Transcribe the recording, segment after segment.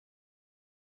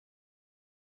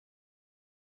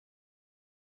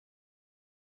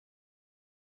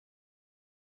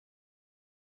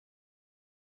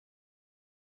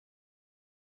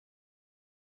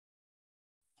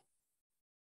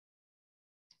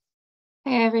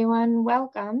Hey everyone,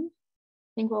 welcome.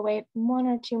 I think we'll wait 1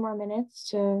 or 2 more minutes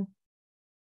to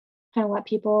kind of let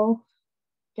people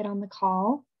get on the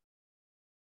call.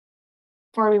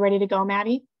 Are we ready to go,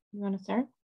 Maddie? You want to start?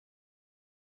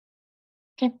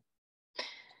 Okay.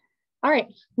 All right.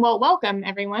 Well, welcome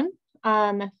everyone.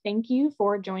 Thank you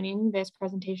for joining this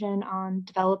presentation on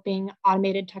developing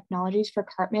automated technologies for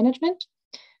carp management.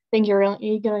 I think you're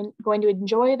really going to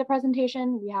enjoy the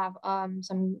presentation. We have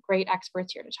some great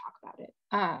experts here to talk about it.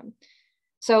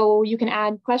 So you can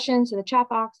add questions to the chat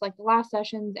box like the last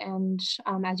sessions. And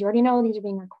as you already know, these are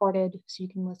being recorded so you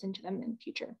can listen to them in the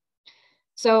future.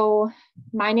 So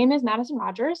my name is Madison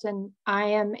Rogers, and I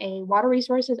am a water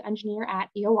resources engineer at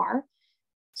EOR.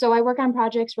 So I work on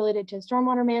projects related to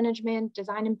stormwater management,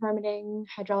 design and permitting,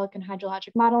 hydraulic and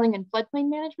hydrologic modeling, and floodplain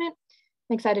management.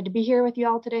 I'm excited to be here with you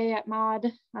all today at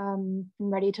MOD. I'm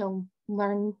ready to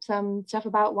learn some stuff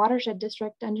about watershed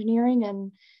district engineering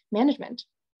and management.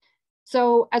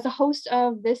 So as a host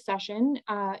of this session,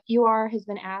 EOR has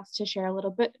been asked to share a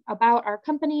little bit about our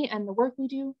company and the work we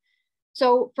do.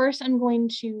 So first, I'm going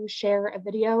to share a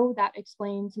video that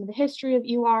explains some of the history of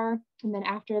EOR. And then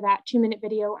after that 2-minute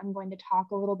video, I'm going to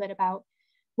talk a little bit about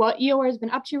what EOR has been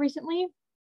up to recently,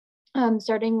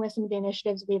 starting with some of the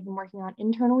initiatives we've been working on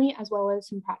internally, as well as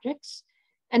some projects.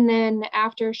 And then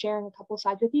after sharing a couple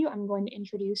slides with you, I'm going to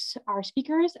introduce our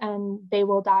speakers and they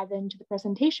will dive into the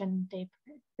presentation they've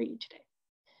prepared for you today.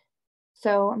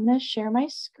 So I'm going to share my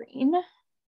screen.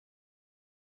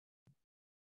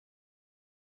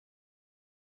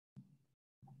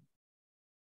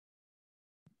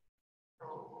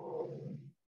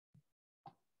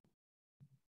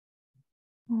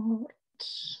 All right.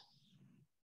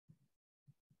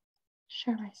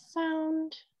 Share my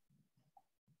sound.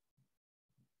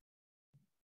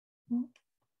 Okay.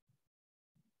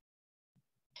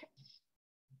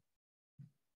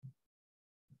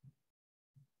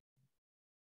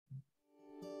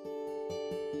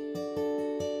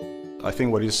 I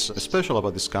think what is special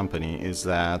about this company is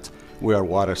that we are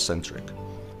water-centric.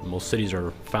 Most cities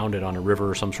are founded on a river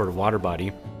or some sort of water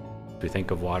body. We think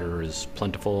of water as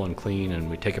plentiful and clean and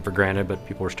we take it for granted, but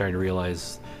people are starting to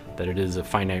realize that it is a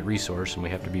finite resource and we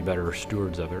have to be better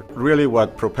stewards of it. Really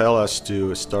what propelled us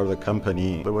to start the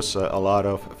company, there was a lot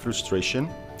of frustration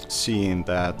seeing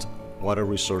that water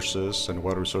resources and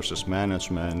water resources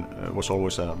management was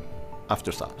always an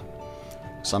afterthought.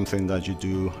 Something that you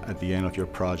do at the end of your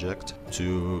project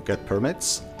to get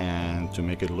permits and to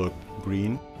make it look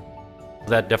green.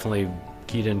 That definitely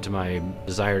keyed into my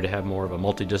desire to have more of a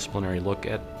multidisciplinary look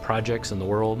at projects in the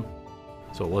world.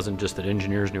 So it wasn't just that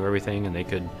engineers knew everything and they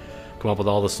could come up with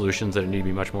all the solutions, that it needed to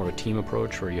be much more of a team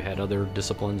approach where you had other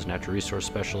disciplines, natural resource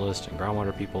specialists and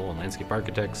groundwater people and landscape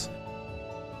architects.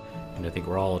 And I think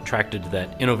we're all attracted to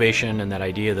that innovation and that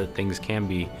idea that things can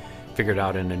be figured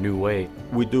out in a new way.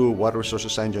 We do water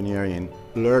resources engineering,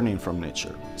 learning from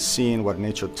nature, seeing what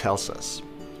nature tells us,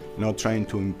 not trying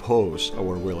to impose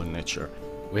our will in nature.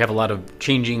 We have a lot of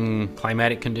changing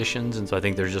climatic conditions, and so I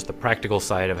think there's just the practical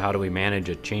side of how do we manage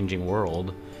a changing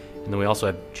world. And then we also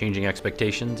have changing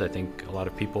expectations. I think a lot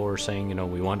of people are saying, you know,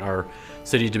 we want our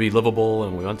city to be livable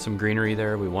and we want some greenery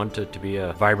there. We want it to be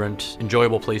a vibrant,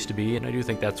 enjoyable place to be. And I do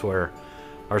think that's where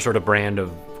our sort of brand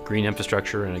of green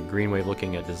infrastructure and a green way of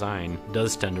looking at design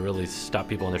does tend to really stop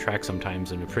people in their tracks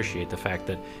sometimes and appreciate the fact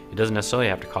that it doesn't necessarily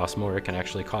have to cost more, it can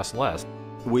actually cost less.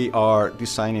 We are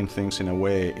designing things in a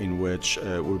way in which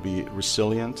we'll be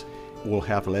resilient, we'll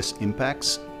have less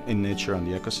impacts in nature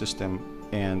and the ecosystem,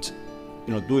 and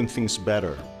doing things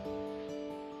better.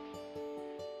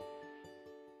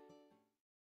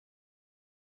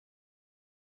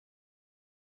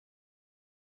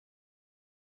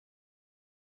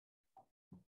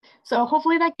 So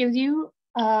hopefully that gives you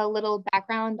a little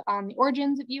background on the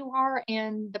origins of EOR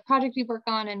and the project we work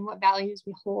on and what values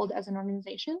we hold as an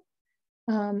organization.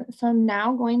 So I'm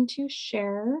now going to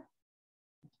share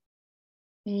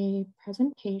a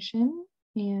presentation,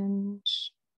 and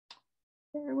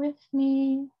bear with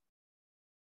me.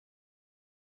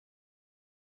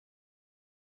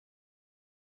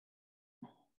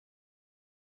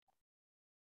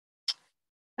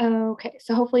 Okay,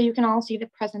 so hopefully you can all see the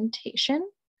presentation.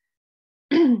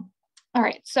 All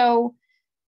right, so,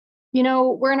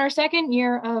 we're in our second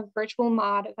year of virtual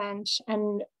MOD event,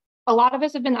 and a lot of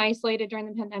us have been isolated during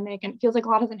the pandemic, and it feels like a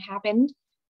lot hasn't happened.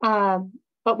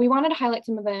 But we wanted to highlight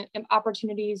some of the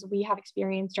opportunities we have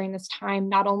experienced during this time.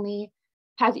 Not only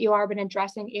has EOR been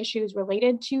addressing issues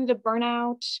related to the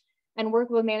burnout and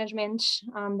workload management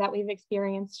that we've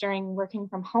experienced during working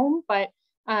from home, but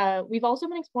we've also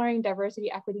been exploring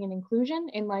diversity, equity, and inclusion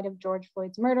in light of George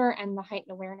Floyd's murder and the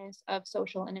heightened awareness of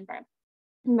social and environmental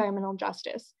environmental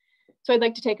justice. So I'd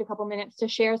like to take a couple minutes to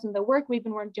share some of the work we've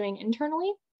been doing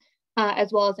internally,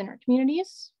 as well as in our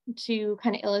communities, to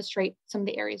kind of illustrate some of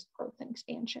the areas of growth and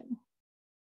expansion.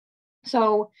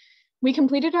 So we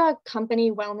completed a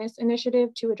company wellness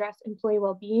initiative to address employee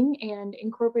well-being and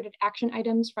incorporated action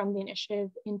items from the initiative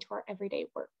into our everyday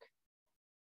work.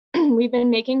 We've been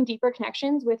making deeper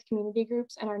connections with community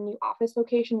groups and our new office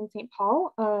location in St.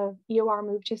 Paul. EOR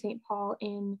moved to St. Paul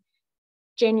in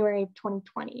January of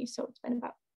 2020. So it's been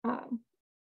about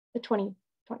been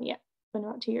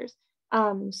about 2 years.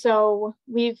 So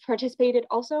we've participated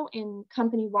also in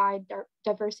company-wide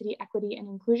diversity, equity, and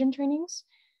inclusion trainings.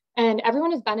 And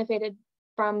everyone has benefited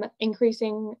from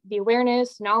increasing the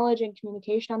awareness, knowledge, and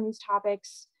communication on these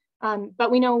topics. But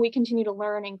we know we continue to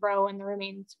learn and grow, and there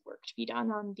remains work to be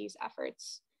done on these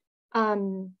efforts.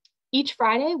 Each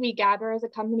Friday, we gather as a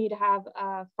company to have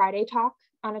a Friday talk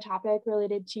on a topic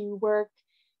related to work,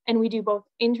 and we do both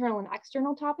internal and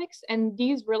external topics, and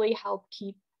these really help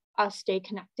keep us stay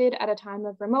connected at a time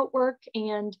of remote work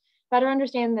and better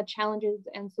understand the challenges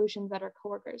and solutions that our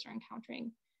coworkers are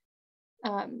encountering.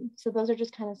 So those are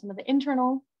just kind of some of the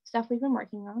internal stuff we've been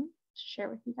working on to share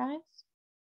with you guys.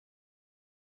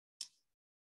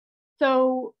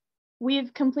 So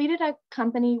we've completed a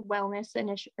company wellness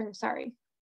initiative,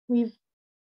 we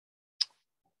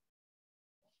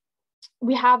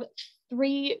have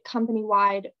 3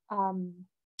 company-wide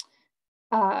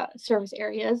service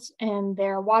areas, and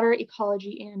they're water,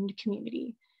 ecology, and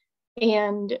community.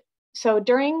 And so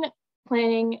during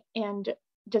planning and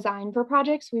design for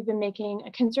projects, we've been making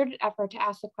a concerted effort to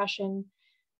ask the question,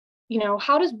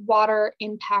 how does water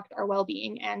impact our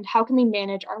well-being, and how can we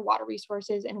manage our water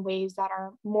resources in ways that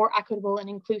are more equitable and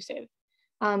inclusive?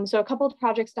 So a couple of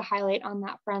projects to highlight on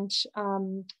that front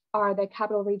are the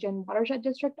Capital Region Watershed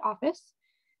District office.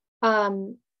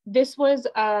 This was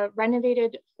a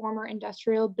renovated former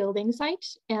industrial building site,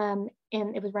 and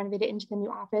it was renovated into the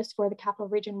new office for the Capital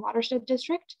Region Watershed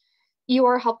District.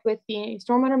 EOR helped with the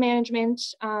stormwater management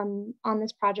on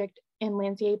this project and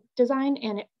landscape design,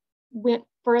 and it went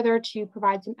further to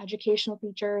provide some educational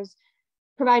features,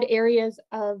 provide areas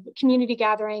of community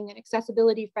gathering and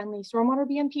accessibility-friendly stormwater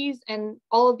BMPs, and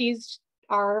all of these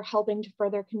are helping to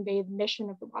further convey the mission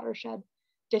of the Watershed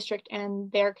District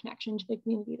and their connection to the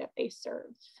community that they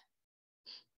serve.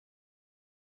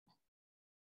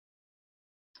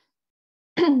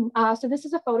 So this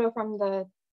is a photo from the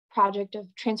project of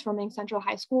transforming Central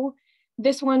High School.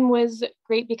 This one was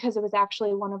great because it was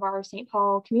actually one of our St.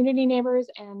 Paul community neighbors,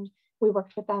 and we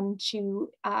worked with them to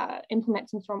implement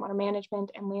some stormwater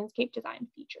management and landscape design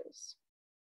features.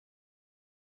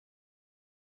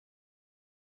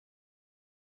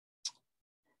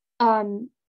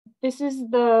 This is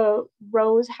the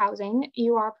Rose housing.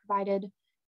 EOR provided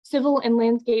civil and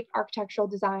landscape architectural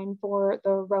design for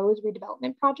the Rose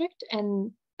redevelopment project,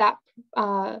 and that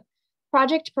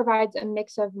project provides a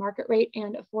mix of market rate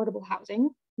and affordable housing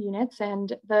units, and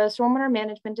the stormwater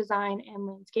management design and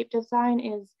landscape design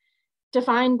is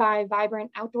defined by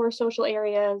vibrant outdoor social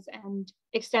areas and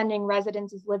extending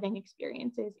residents' living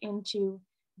experiences into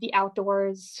the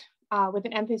outdoors with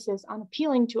an emphasis on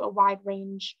appealing to a wide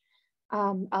range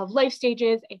of life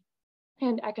stages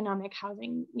and economic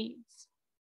housing needs.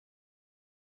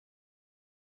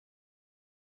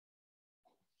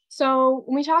 So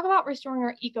when we talk about restoring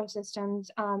our ecosystems,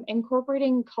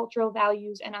 incorporating cultural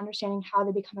values and understanding how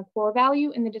they become a core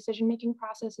value in the decision-making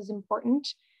process is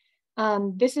important.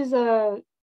 This is an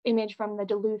image from the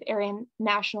Duluth Area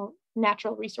National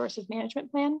Natural Resources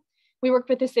Management Plan. We worked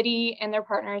with the city and their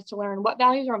partners to learn what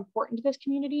values are important to this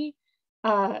community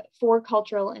for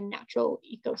cultural and natural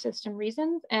ecosystem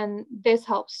reasons. And this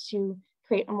helps to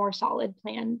create a more solid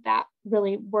plan that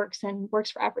really works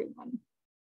for everyone.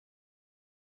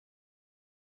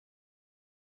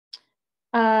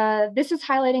 This is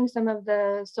highlighting some of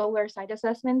the solar site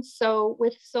assessments. So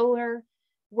with solar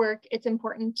work, it's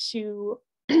important to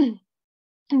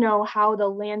know how the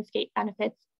landscape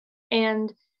benefits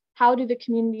and how do the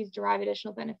communities derive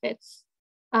additional benefits,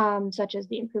 such as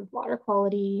the improved water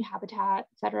quality, habitat,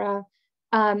 etc.,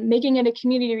 making it a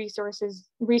community resource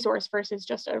versus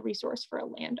just a resource for a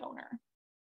landowner.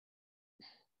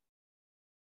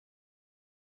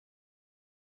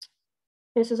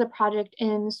 This is a project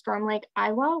in Storm Lake,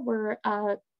 Iowa, where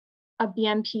a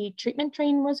BMP treatment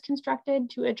train was constructed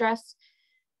to address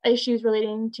issues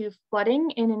relating to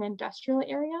flooding in an industrial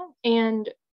area. And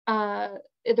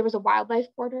there was a wildlife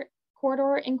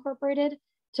corridor incorporated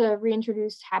to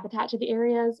reintroduce habitat to the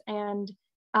areas. And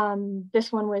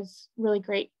this one was really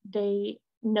great. They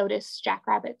noticed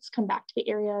jackrabbits come back to the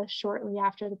area shortly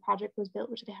after the project was built,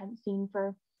 which they hadn't seen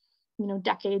for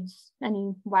decades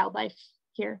any wildlife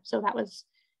here. So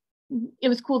it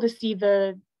was cool to see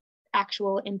the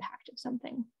actual impact of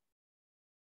something.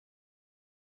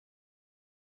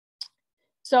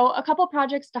 So a couple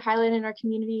projects to highlight in our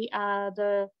community,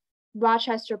 the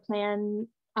Rochester plan,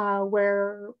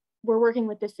 where we're working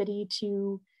with the city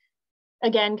to,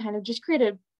 again, kind of just create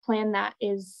a plan that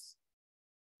is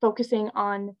focusing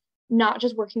on not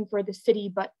just working for the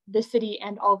city, but the city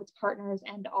and all of its partners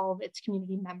and all of its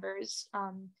community members.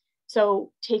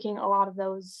 So taking a lot of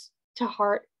those to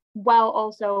heart while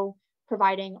also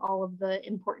providing all of the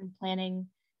important planning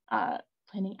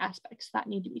aspects that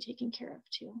need to be taken care of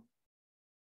too.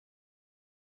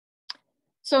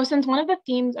 So since one of the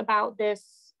themes about this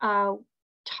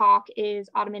talk is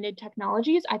automated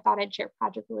technologies, I thought I'd share a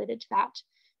project related to that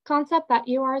concept that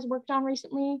EOR has worked on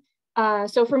recently.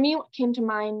 So for me, what came to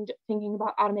mind thinking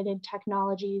about automated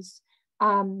technologies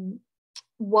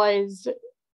was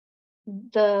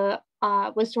stormwater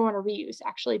reuse,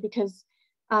 actually, because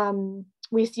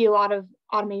we see a lot of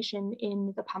automation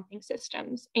in the pumping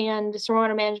systems, and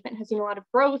stormwater management has seen a lot of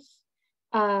growth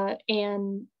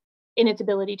and in its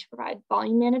ability to provide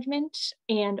volume management,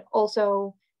 and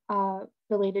also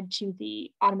related to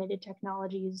the automated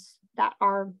technologies that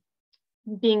are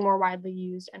being more widely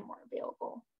used and more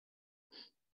available.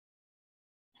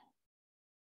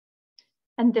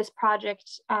 And this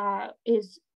project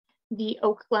is the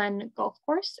Oak Glen Golf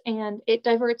Course, and it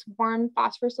diverts warm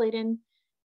phosphorus-laden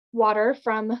water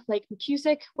from Lake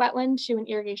McCusick wetland to an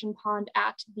irrigation pond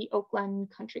at the Oak Glen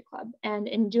Country Club. And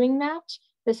in doing that,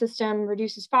 the system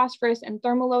reduces phosphorus and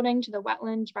thermal loading to the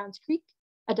wetland Browns Creek,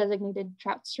 a designated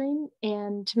trout stream.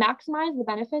 And to maximize the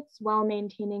benefits while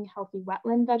maintaining healthy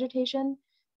wetland vegetation,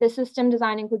 the system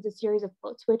design includes a series of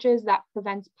float switches that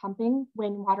prevents pumping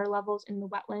when water levels in the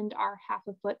wetland are half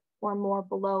a foot or more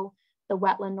below the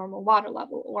wetland normal water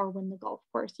level, or when the golf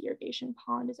course irrigation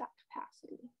pond is at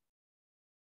capacity.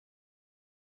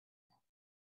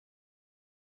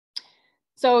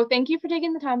 So thank you for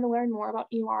taking the time to learn more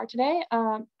about EOR today.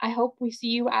 I hope we see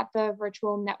you at the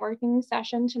virtual networking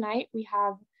session tonight. We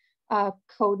have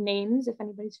code names, if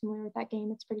anybody's familiar with that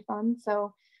game, it's pretty fun.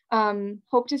 So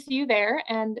hope to see you there.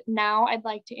 And now I'd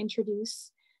like to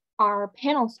introduce our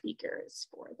panel speakers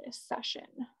for this session.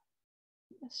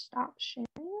 Stop sharing.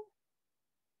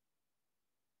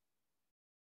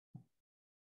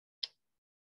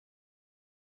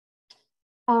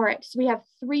 All right, so we have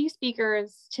 3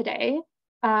 speakers today.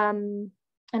 And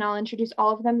I'll introduce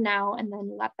all of them now and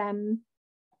then let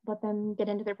them get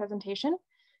into their presentation.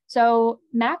 So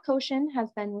Matt Kocian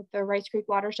has been with the Rice Creek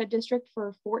Watershed District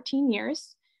for 14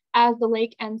 years as the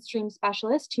lake and stream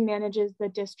specialist who manages the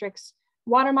district's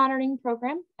water monitoring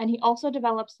program. And he also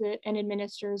develops and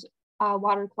administers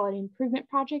water quality improvement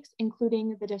projects,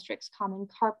 including the district's common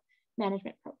carp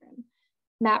management program.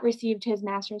 Matt received his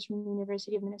master's from the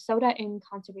University of Minnesota in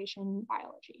conservation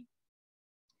biology.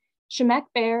 Przemek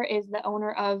Bajer is the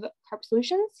owner of Carp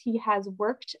Solutions. He has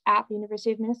worked at the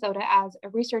University of Minnesota as a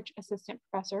research assistant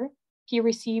professor. He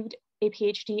received a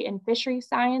PhD in fisheries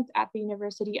science at the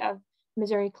University of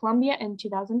Missouri-Columbia in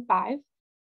 2005.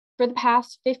 For the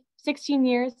past 16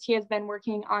 years, he has been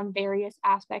working on various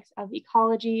aspects of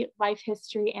ecology, life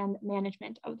history, and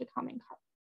management of the common carp.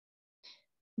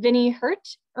 Vinnie Hirt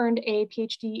earned a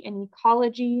PhD in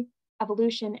ecology,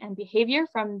 evolution, and behavior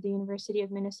from the University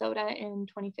of Minnesota in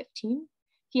 2015.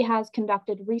 He has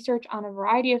conducted research on a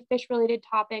variety of fish-related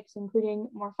topics, including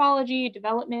morphology,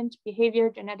 development, behavior,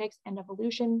 genetics, and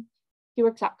evolution. He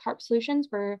works at Carp Solutions,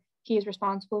 where he is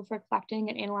responsible for collecting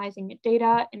and analyzing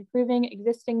data, improving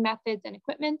existing methods and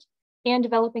equipment, and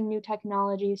developing new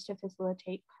technologies to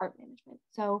facilitate carp management.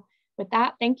 So with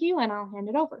that, thank you, and I'll hand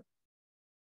it over.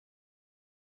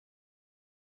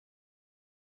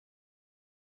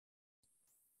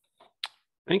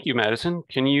 Thank you, Madison.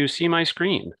 Can you see my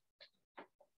screen?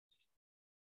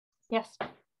 Yes.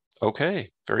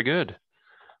 Okay, very good.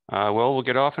 Well, we'll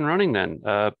get off and running then.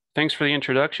 Thanks for the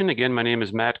introduction. Again, my name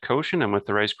is Matt Kocian. I'm with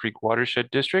the Rice Creek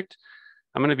Watershed District.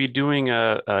 I'm going to be doing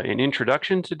an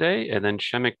introduction today, and then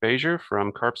Przemek Bajer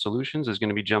from Carp Solutions is going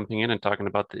to be jumping in and talking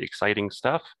about the exciting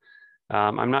stuff.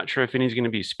 I'm not sure if Vinnie's going to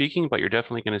be speaking, but you're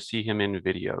definitely going to see him in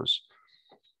videos.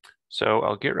 So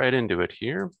I'll get right into it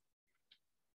here.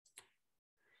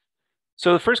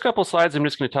 So the first couple of slides, I'm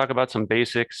just going to talk about some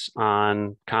basics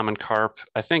on common carp.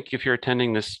 I think if you're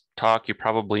attending this talk, you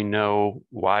probably know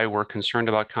why we're concerned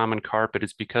about common carp, but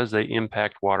it's because they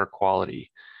impact water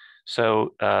quality.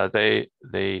 So they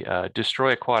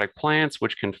destroy aquatic plants,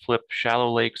 which can flip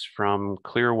shallow lakes from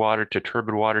clear water to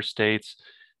turbid water states.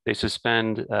 They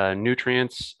suspend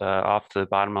nutrients off the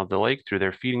bottom of the lake through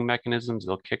their feeding mechanisms.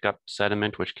 They'll kick up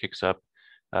sediment, which kicks up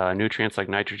nutrients like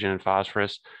nitrogen and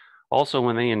phosphorus. Also,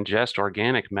 when they ingest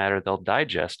organic matter, they'll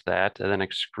digest that and then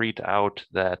excrete out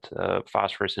that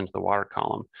phosphorus into the water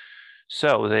column.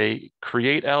 So they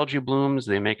create algae blooms,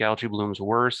 they make algae blooms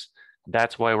worse.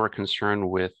 That's why we're concerned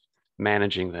with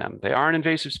managing them. They are an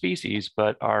invasive species,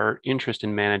 but our interest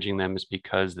in managing them is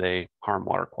because they harm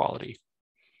water quality.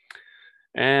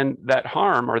 And that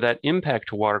harm or that impact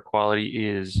to water quality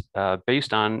is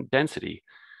based on density.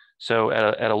 So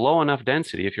at a low enough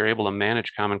density, if you're able to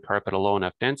manage common carp at a low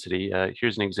enough density,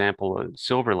 here's an example of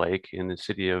Silver Lake in the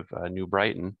city of New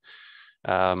Brighton,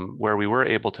 where we were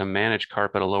able to manage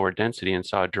carp at a lower density and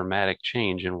saw a dramatic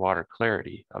change in water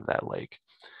clarity of that lake.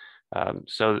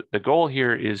 So the goal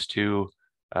here is to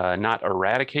not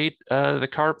eradicate the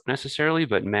carp necessarily,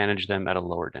 but manage them at a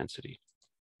lower density.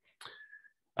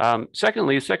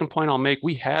 Secondly, the second point I'll make,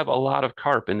 we have a lot of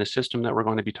carp in the system that we're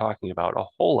going to be talking about, a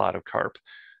whole lot of carp.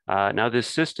 Now this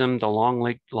system, the Long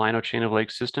Lake Lino Chain of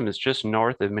Lakes system, is just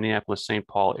north of Minneapolis-St.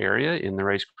 Paul area in the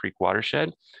Rice Creek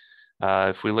Watershed.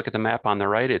 If we look at the map on the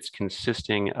right, it's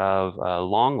consisting of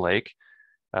Long Lake,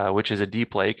 which is a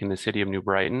deep lake in the city of New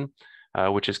Brighton,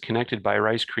 which is connected by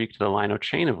Rice Creek to the Lino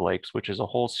Chain of Lakes, which is a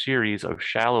whole series of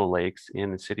shallow lakes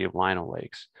in the city of Lino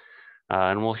Lakes.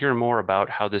 And we'll hear more about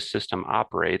how this system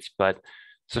operates, but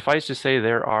suffice to say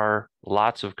there are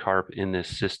lots of carp in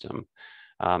this system.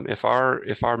 If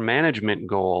our management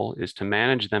goal is to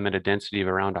manage them at a density of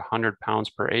around 100 pounds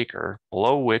per acre,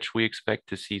 below which we expect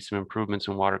to see some improvements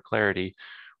in water clarity,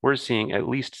 we're seeing at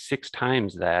least 6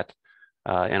 times that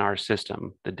in our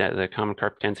system. The common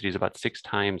carp density is about 6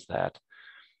 times that.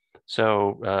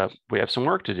 So we have some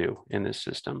work to do in this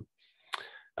system.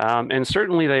 And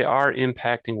certainly they are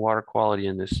impacting water quality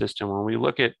in this system. When we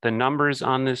look at the numbers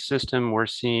on this system, we're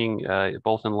seeing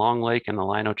both in Long Lake and the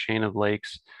Lino Chain of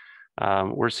Lakes,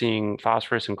 we're seeing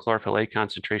phosphorus and chlorophyll A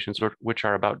concentrations, which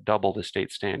are about double the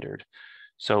state standard.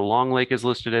 So Long Lake is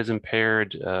listed as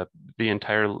impaired. The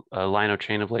entire Lino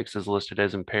Chain of Lakes is listed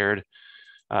as impaired.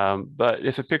 But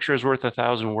if a picture is worth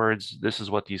 1,000 words, this is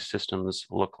what these systems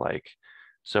look like.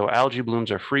 So algae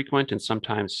blooms are frequent and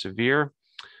sometimes severe.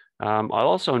 I'll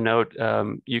also note,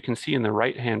 you can see in the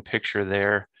right-hand picture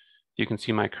there, you can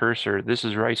see my cursor, this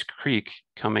is Rice Creek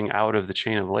coming out of the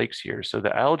chain of lakes here. So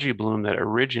the algae bloom that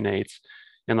originates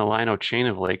in the Lino Chain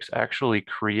of Lakes actually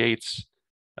creates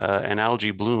an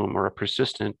algae bloom or a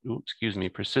persistent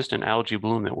algae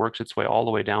bloom that works its way all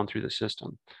the way down through the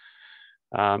system.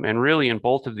 And really in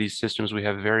both of these systems, we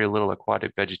have very little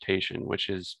aquatic vegetation, which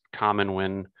is common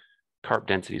when carp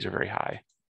densities are very high.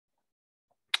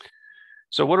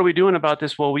 So what are we doing about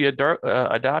this? Well, we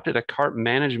adopted a carp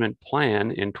management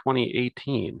plan in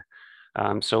 2018.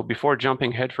 So before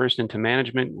jumping headfirst into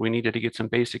management, we needed to get some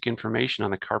basic information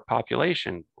on the carp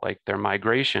population, like their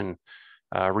migration,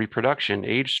 reproduction,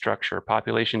 age structure,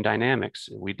 population dynamics.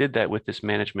 We did that with this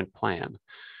management plan.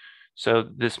 So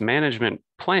this management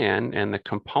plan and the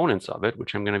components of it,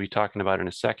 which I'm going to be talking about in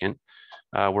a second,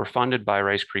 were funded by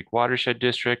Rice Creek Watershed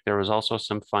District. There was also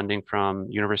some funding from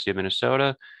University of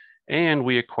Minnesota. And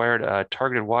we acquired a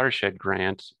targeted watershed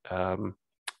grant,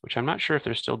 which I'm not sure if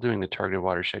they're still doing the targeted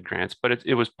watershed grants, but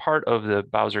it was part of the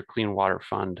Bowser Clean Water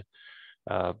Fund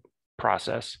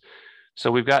process.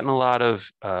 So we've gotten a lot of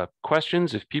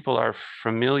questions. If people are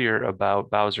familiar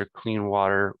about Bowser Clean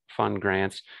Water Fund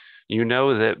grants, you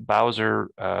know that Bowser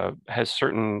has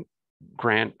certain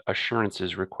grant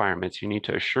assurances requirements. You need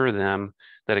to assure them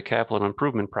that a capital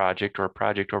improvement project or a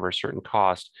project over a certain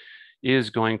cost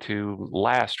is going to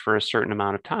last for a certain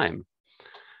amount of time.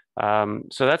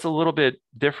 So that's a little bit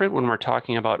different when we're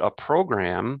talking about a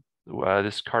program,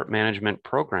 this carp management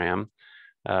program.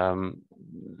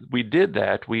 We did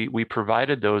that. We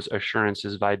provided those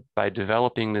assurances by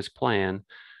developing this plan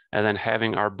and then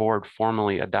having our board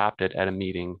formally adopt it at a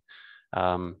meeting.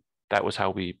 That was how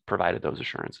we provided those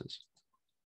assurances.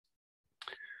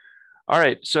 All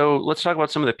right, so let's talk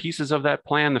about some of the pieces of that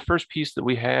plan. The first piece that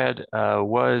we had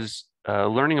was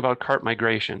learning about carp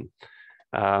migration.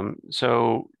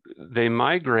 So they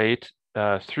migrate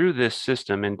through this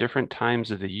system in different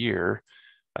times of the year.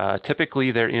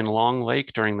 Typically, they're in Long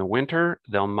Lake during the winter.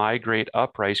 They'll migrate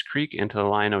up Rice Creek into the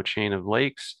Lino Chain of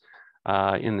Lakes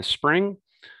in the spring.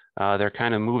 They're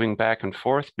kind of moving back and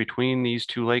forth between these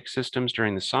two lake systems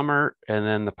during the summer, and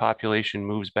then the population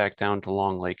moves back down to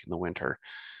Long Lake in the winter.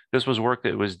 This was work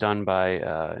that was done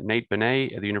by Nate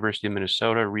Vinnie at the University of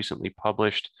Minnesota, recently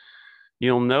published.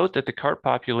 You'll note that the carp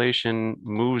population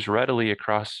moves readily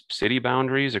across city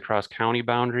boundaries, across county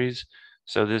boundaries.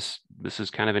 So this is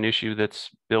kind of an issue that's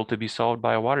built to be solved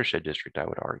by a watershed district, I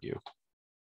would argue.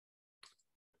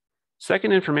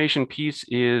 Second information piece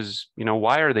is,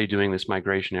 why are they doing this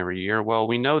migration every year? Well,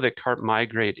 we know that carp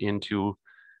migrate into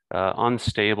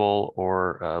unstable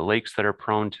or lakes that are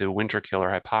prone to winter kill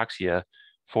or hypoxia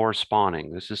for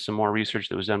spawning. This is some more research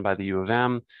that was done by the U of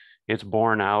M. It's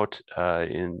borne out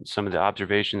in some of the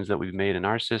observations that we've made in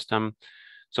our system.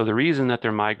 So the reason that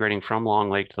they're migrating from Long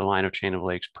Lake to the Lino chain of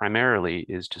lakes primarily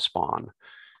is to spawn.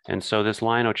 And so this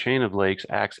Lino chain of lakes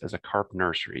acts as a carp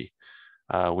nursery.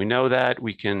 We know that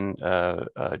we can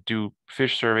do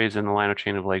fish surveys in the Lino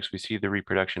chain of lakes. We see the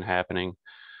reproduction happening.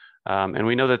 And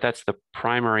we know that that's the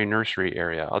primary nursery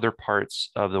area. Other parts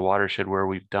of the watershed where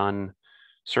we've done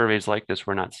surveys like this,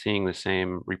 we're not seeing the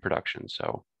same reproduction.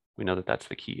 So we know that that's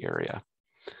the key area.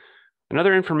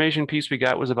 Another information piece we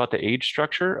got was about the age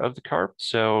structure of the carp.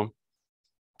 So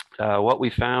what we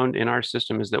found in our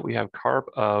system is that we have carp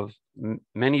of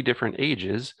many different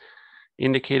ages,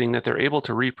 indicating that they're able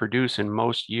to reproduce in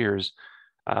most years.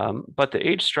 But the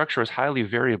age structure is highly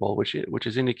variable, which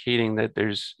is indicating that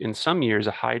there's in some years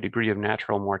a high degree of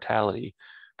natural mortality.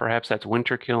 Perhaps that's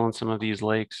winter kill in some of these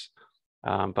lakes,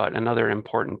 but another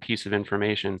important piece of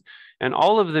information. And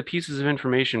all of the pieces of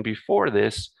information before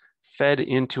this fed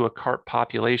into a carp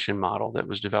population model that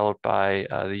was developed by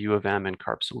the U of M and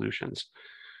Carp Solutions.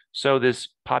 So this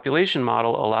population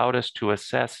model allowed us to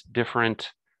assess different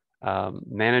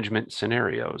management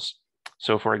scenarios.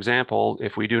 So for example,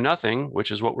 if we do nothing,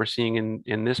 which is what we're seeing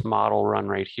in this model run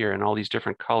right here, and all these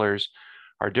different colors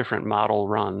are different model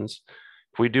runs.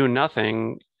 If we do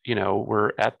nothing,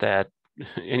 we're at that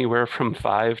anywhere from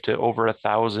 5 to over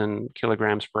 1,000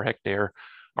 kilograms per hectare.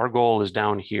 Our goal is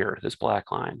down here, this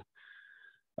black line.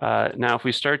 Now, if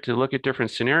we start to look at different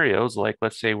scenarios, like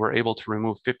let's say we're able to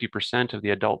remove 50% of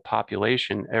the adult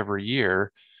population every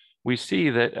year, we see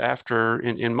that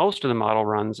in most of the model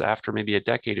runs, after maybe a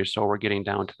decade or so, we're getting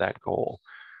down to that goal.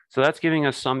 So that's giving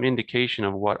us some indication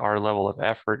of what our level of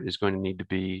effort is going to need to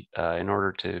be in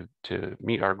order to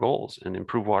meet our goals and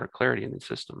improve water clarity in the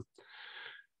system.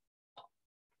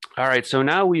 All right, so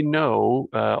now we know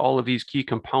all of these key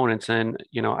components, and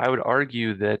I would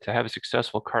argue that to have a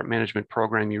successful carp management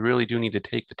program, you really do need to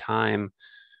take the time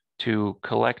to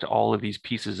collect all of these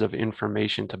pieces of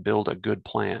information to build a good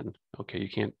plan. Okay, you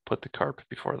can't put the carp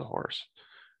before the horse.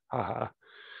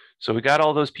 So we got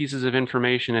all those pieces of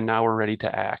information, and now we're ready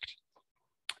to act.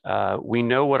 We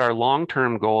know what our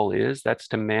long-term goal is. That's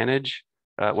to manage,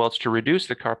 it's to reduce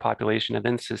the carp population and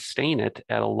then sustain it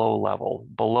at a low level,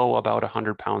 below about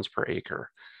 100 pounds per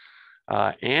acre.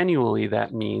 Annually,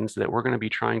 that means that we're going to be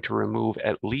trying to remove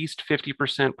at least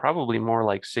 50%, probably more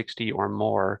like 60 or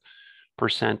more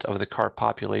 % of the carp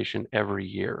population every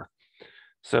year.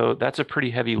 So that's a pretty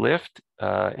heavy lift.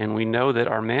 And we know that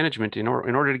our management, in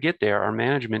order to get there, our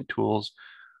management tools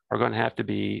are going to have to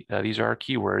be, these are our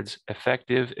keywords,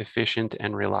 effective, efficient,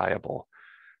 and reliable.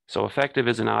 So effective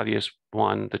is an obvious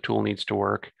one. The tool needs to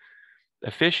work.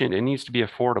 Efficient, it needs to be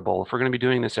affordable. If we're going to be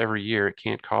doing this every year, it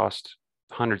can't cost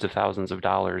hundreds of thousands of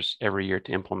dollars every year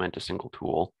to implement a single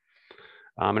tool.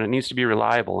 And it needs to be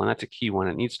reliable, and that's a key one.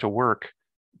 It needs to work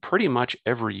pretty much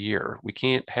every year. We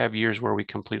can't have years where we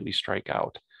completely strike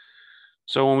out.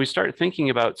 So when we start thinking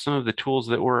about some of the tools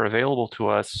that were available to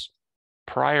us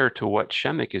prior to what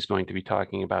Przemek is going to be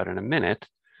talking about in a minute,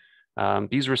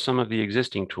 these were some of the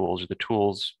existing tools, or the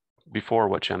tools before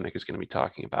what Przemek is going to be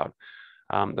talking about.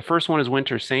 The first one is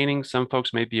winter seining. Some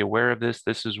folks may be aware of this.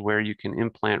 This is where you can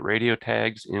implant radio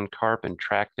tags in carp and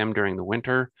track them during the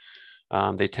winter.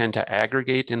 They tend to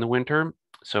aggregate in the winter.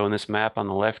 So in this map on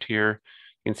the left here,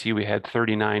 you can see we had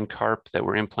 39 carp that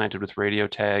were implanted with radio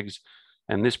tags.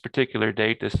 And this particular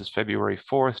date, this is February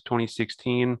 4th,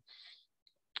 2016,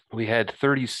 we had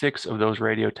 36 of those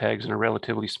radio tags in a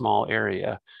relatively small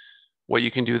area. What you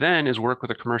can do then is work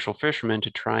with a commercial fisherman to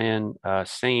try and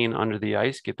seine under the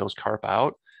ice, get those carp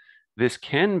out. This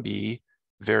can be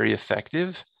very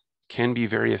effective, can be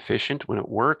very efficient when it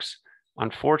works.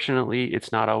 Unfortunately,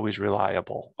 it's not always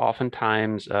reliable.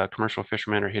 Oftentimes, commercial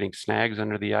fishermen are hitting snags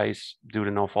under the ice due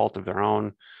to no fault of their own.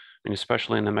 I mean,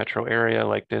 especially in the metro area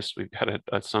like this, we've got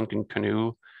a sunken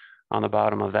canoe on the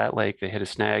bottom of that lake. They hit a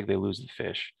snag, they lose the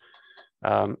fish.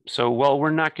 So while we're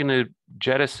not going to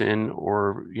jettison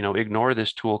or ignore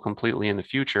this tool completely in the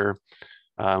future,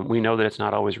 we know that it's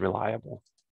not always reliable.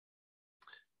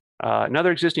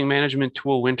 Another existing management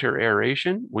tool, winter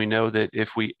aeration. We know that if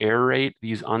we aerate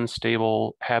these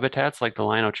unstable habitats like the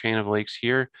Lino chain of lakes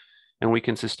here, and we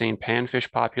can sustain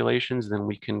panfish populations, then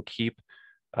we can keep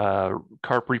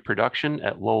carp reproduction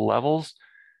at low levels.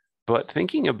 But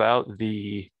thinking about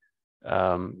the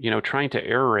trying to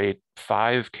aerate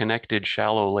 5 connected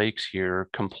shallow lakes here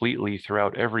completely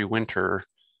throughout every winter,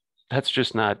 that's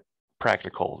just not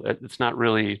practical. It's not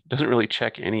really, doesn't really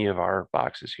check any of our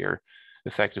boxes here,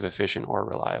 effective, efficient, or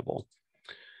reliable.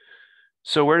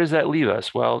 So where does that leave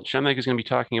us? Well, Przemek is going to be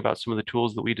talking about some of the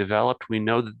tools that we developed. We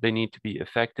know that they need to be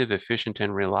effective, efficient,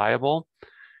 and reliable.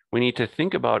 We need to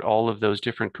think about all of those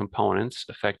different components,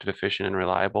 effective, efficient, and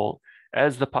reliable,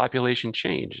 as the population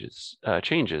changes.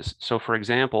 So for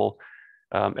example,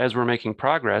 as we're making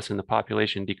progress and the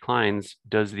population declines,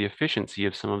 does the efficiency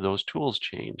of some of those tools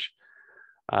change?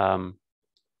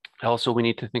 Also, we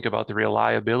need to think about the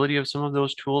reliability of some of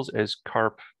those tools as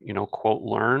carp, quote,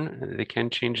 learn. They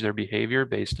can change their behavior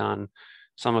based on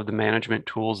some of the management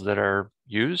tools that are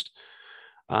used.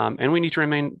 And we need to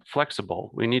remain flexible.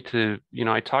 We need to,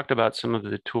 I talked about some of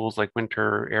the tools like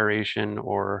winter aeration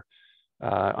or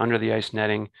under the ice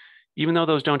netting. Even though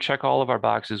those don't check all of our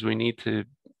boxes, we need to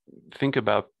think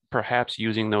about perhaps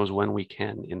using those when we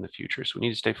can in the future. So we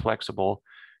need to stay flexible,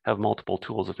 have multiple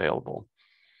tools available.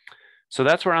 So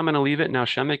that's where I'm going to leave it. Now,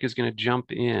 Przemek is going to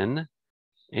jump in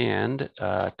and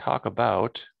talk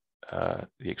about the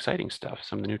exciting stuff,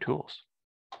 some of the new tools.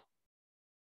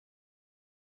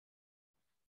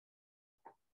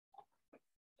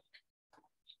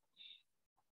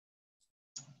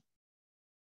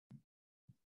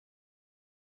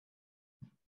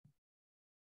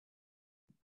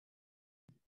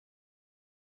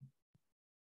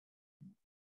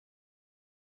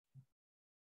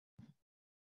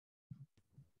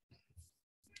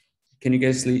 Can you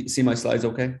guys see my slides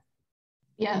okay?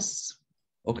 Yes.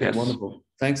 Okay, yes. Wonderful.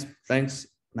 Thanks,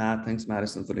 Matt. Thanks,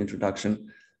 Madison, for the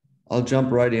introduction. I'll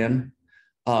jump right in.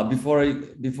 Before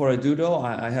I do though,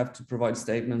 I have to provide a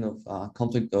statement of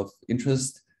conflict of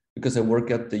interest because I work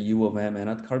at the U of M and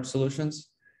at Carp Solutions,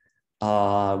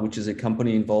 which is a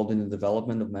company involved in the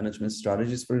development of management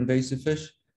strategies for invasive fish.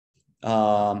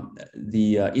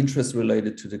 The interests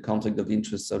related to the conflict of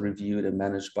interests are reviewed and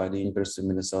managed by the University of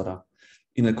Minnesota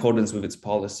in accordance with its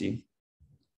policy.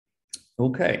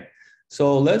 Okay,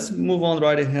 so let's move on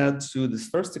right ahead to this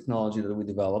first technology that we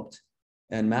developed.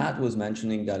 And Matt was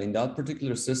mentioning that in that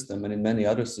particular system and in many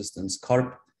other systems,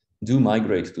 carp do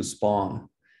migrate to spawn.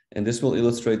 And this will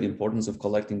illustrate the importance of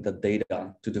collecting the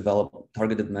data to develop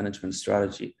targeted management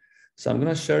strategy. So I'm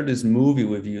going to share this movie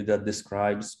with you that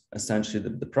describes essentially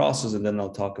the process, and then I'll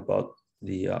talk about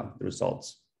the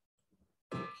results.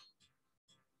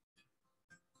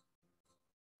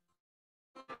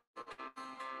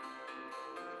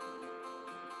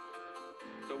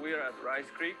 So we are at Rice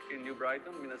Creek in New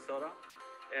Brighton, Minnesota,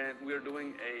 and we're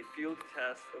doing a field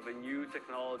test of a new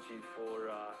technology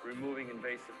for removing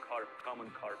invasive carp,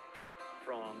 common carp,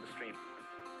 from the stream.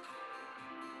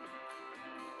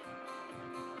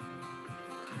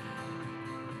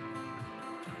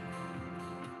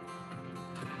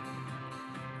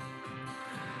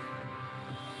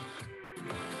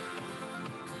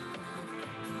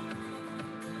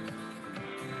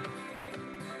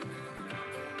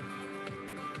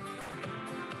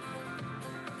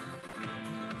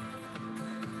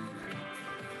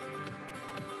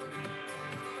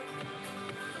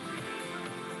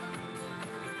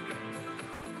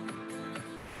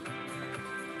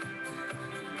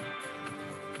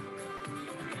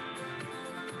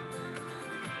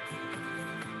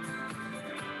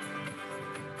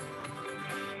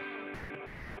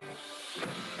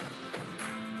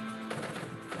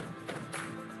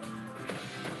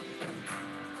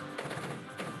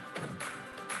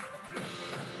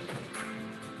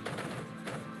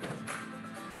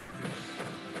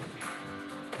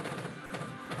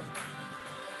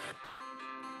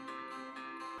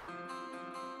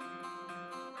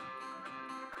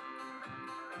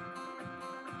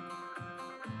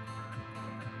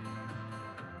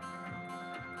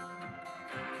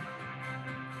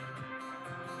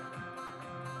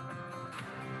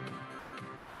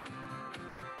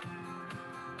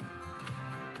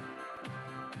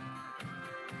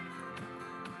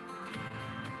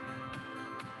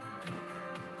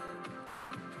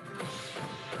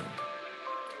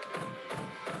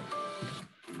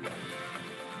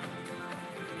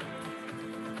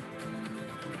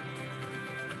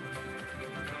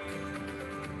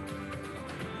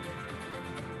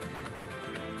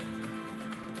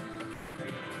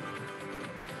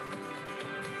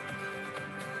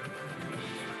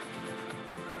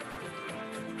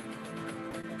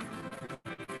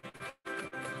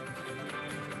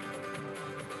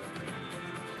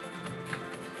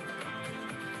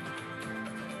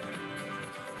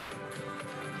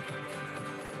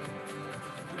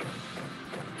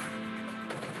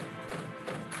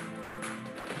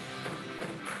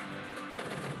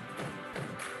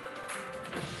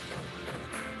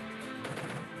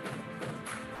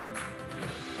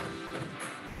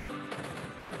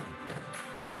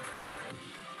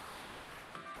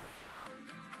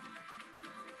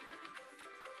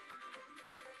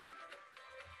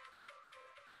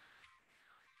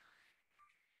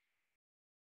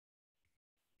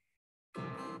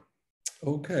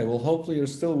 Okay, well, hopefully you're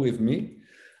still with me.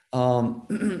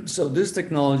 So this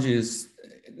technology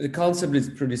the concept is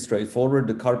pretty straightforward.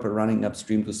 The carp are running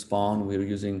upstream to spawn. We're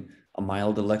using a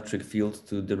mild electric field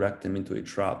to direct them into a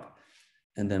trap,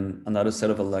 and then another set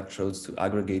of electrodes to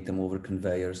aggregate them over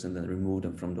conveyors and then remove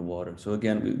them from the water. So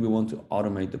again, we want to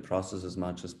automate the process as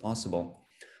much as possible.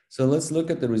 So let's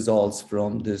look at the results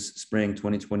from this spring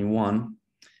 2021.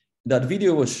 That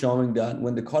video was showing that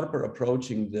when the carp are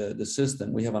approaching the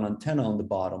system, we have an antenna on the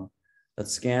bottom that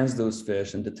scans those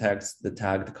fish and detects the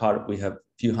tagged carp. We have a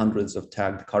few hundreds of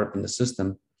tagged carp in the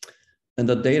system. And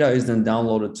the data is then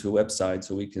downloaded to a website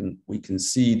so we can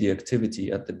see the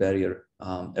activity at the barrier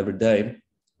every day.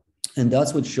 And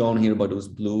that's what's shown here by those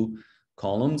blue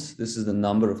columns. This is the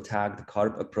number of tagged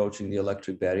carp approaching the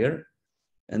electric barrier.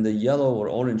 And the yellow or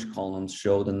orange columns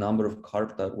show the number of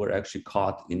carp that were actually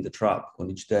caught in the trap on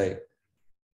each day.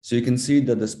 So you can see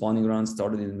that the spawning run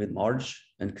started in mid-March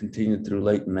and continued through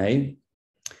late May.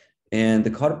 And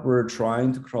the carp were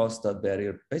trying to cross that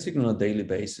barrier basically on a daily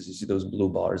basis. You see those blue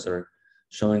bars are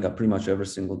showing up pretty much every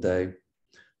single day.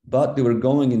 But they were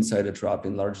going inside the trap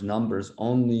in large numbers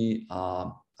only,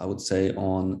 I would say,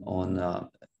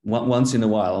 once in a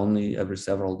while, only every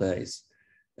several days.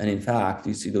 And in fact,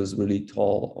 you see those really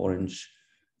tall orange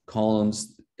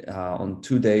columns on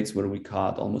 2 dates where we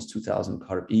caught almost 2,000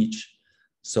 carp each.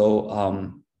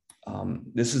 So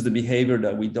this is the behavior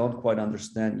that we don't quite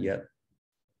understand yet,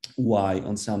 why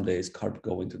on some days carp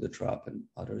go into the trap and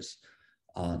others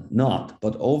not.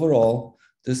 But overall,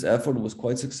 this effort was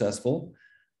quite successful.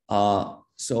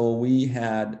 So we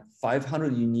had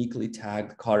 500 uniquely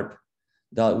tagged carp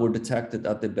that were detected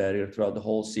at the barrier throughout the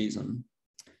whole season.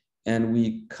 And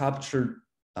we captured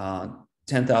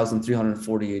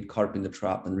 10,348 carp in the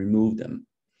trap and removed them.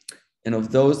 And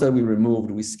of those that we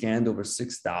removed, we scanned over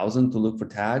 6,000 to look for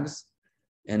tags.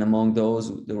 And among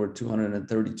those, there were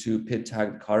 232 pit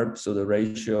tagged carp. So the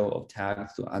ratio of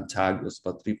tagged to untagged was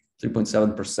about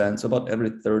 3.7%. So about every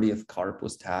 30th carp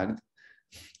was tagged.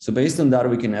 So based on that,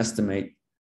 we can estimate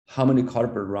how many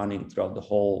carp are running throughout the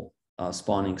whole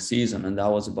spawning season. And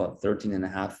that was about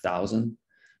 13,500.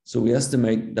 So we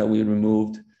estimate that we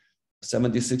removed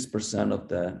 76% of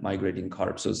the migrating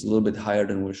carp. So it's a little bit higher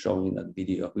than we're showing in that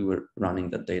video. We were running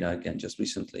that data again just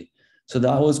recently. So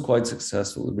that was quite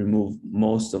successful. We removed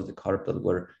most of the carp that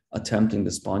were attempting the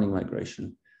spawning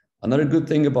migration. Another good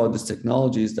thing about this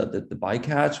technology is that the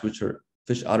bycatch, which are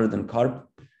fish other than carp,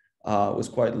 was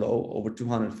quite low, over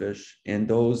 200 fish, and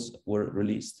those were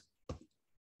released.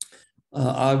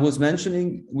 I was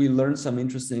mentioning we learned some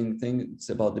interesting things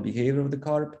about the behavior of the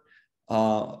carp.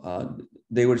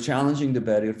 They were challenging the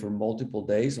barrier for multiple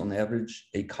days. On average,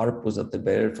 a carp was at the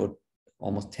barrier for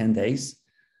almost 10 days.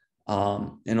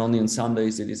 And only on some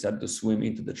days they decided to swim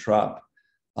into the trap.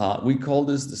 We call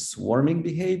this the swarming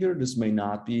behavior. This may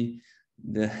not be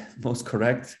the most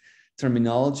correct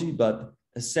terminology, but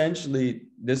essentially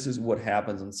this is what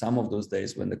happens on some of those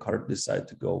days when the carp decide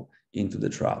to go into the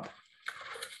trap.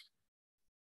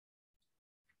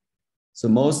 So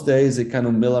most days they kind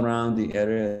of mill around the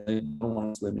area. They don't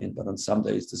want to swim in, but on some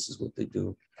days this is what they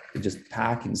do. They just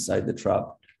pack inside the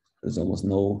trap. There's almost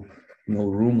no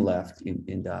room left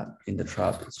in the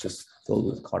trap. It's just filled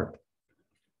with carp.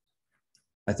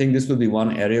 I think this would be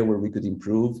one area where we could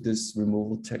improve this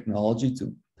removal technology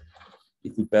to,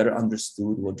 if we better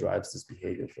understood what drives this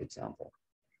behavior, for example.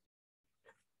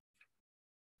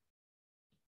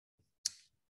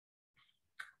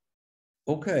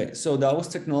 Okay, so that was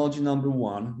technology number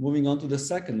one. Moving on to the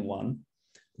second one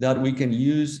that we can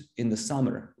use in the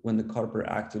summer when the carp are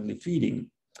actively feeding.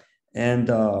 And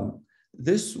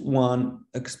this one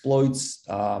exploits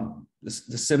the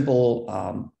simple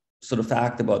sort of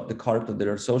fact about the carp that they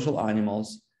are social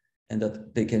animals and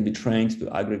that they can be trained to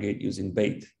aggregate using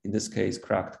bait, in this case,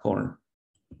 cracked corn.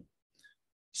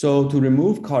 So to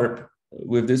remove carp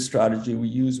with this strategy, we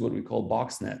use what we call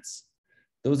box nets.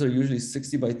 Those are usually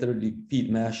 60 by 30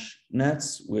 feet mesh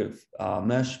nets with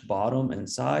mesh bottom and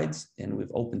sides and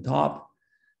with open top.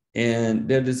 And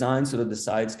they're designed so that the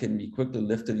sides can be quickly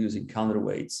lifted using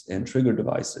counterweights and trigger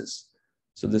devices.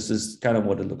 So this is kind of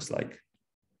what it looks like.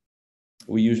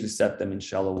 We usually set them in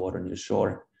shallow water near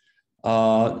shore.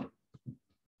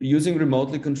 Using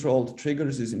remotely controlled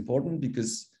triggers is important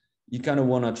because you kind of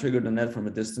want to trigger the net from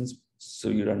a distance so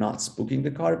you are not spooking the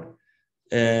carp.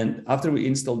 And after we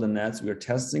install the nets, we are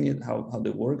testing it, how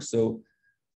they work. So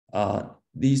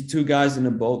these two guys in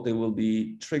a boat, they will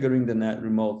be triggering the net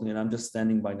remotely, and I'm just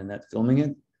standing by the net filming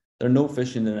it. There are no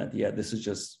fish in the net yet. This is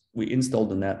just, we installed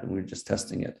the net and we're just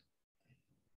testing it.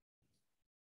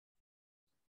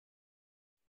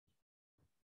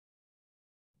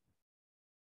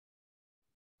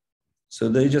 So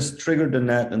they just triggered the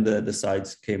net and the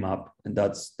sides came up, and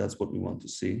that's what we want to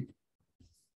see.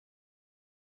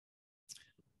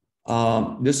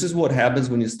 This is what happens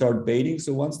when you start baiting.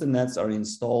 So once the nets are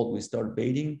installed, we start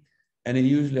baiting. And then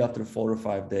usually after 4 or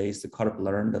 5 days, the carp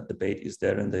learn that the bait is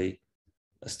there and they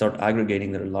start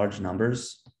aggregating their large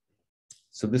numbers.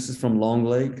 So this is from Long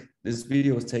Lake. This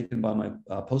video was taken by my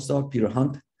postdoc, Peter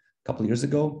Hunt, a couple of years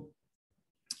ago.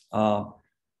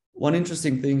 One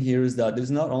interesting thing here is that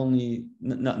there's not only,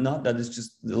 not that it's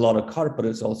just a lot of carp, but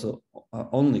it's also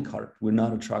only carp. We're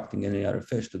not attracting any other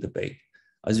fish to the bait.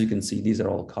 As you can see, these are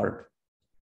all carp.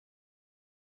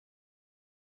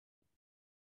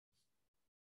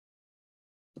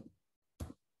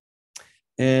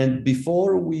 And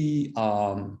before we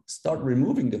start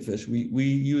removing the fish, we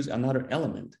use another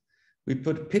element. We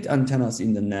put pit antennas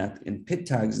in the net and pit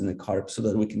tags in the carp so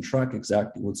that we can track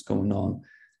exactly what's going on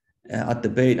at the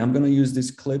bait. I'm going to use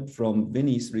this clip from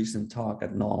Vinnie's recent talk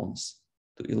at NOLMS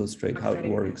to illustrate how it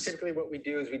works. Typically what we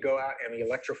do is we go out and we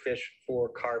electrofish for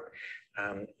carp.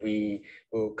 We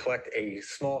will collect a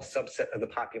small subset of the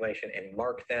population and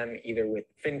mark them either with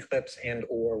fin clips and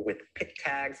or with pit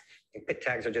tags. And pit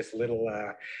tags are just little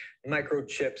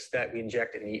microchips that we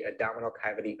inject in the abdominal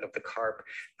cavity of the carp.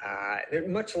 They're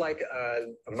much like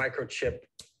a microchip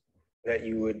that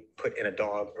you would put in a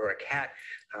dog or a cat.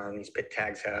 These pit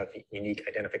tags have unique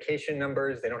identification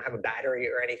numbers. They don't have a battery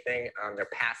or anything. They're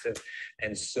passive.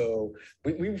 And so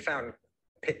we found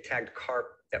pit tagged carp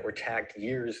that were tagged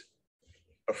years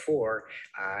before,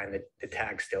 and the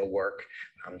tags still work.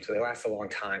 So they last a long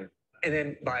time. And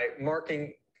then by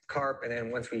marking carp, and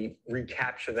then once we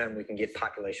recapture them, we can get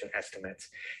population estimates.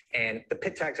 And the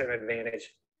pit tags have an advantage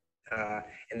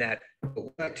in that what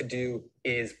we like to do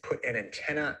is put an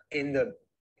antenna in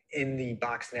the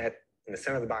box net, in the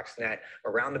center of the box net,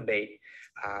 around the bait,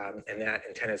 and that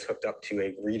antenna is hooked up to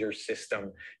a reader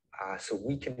system, so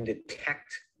we can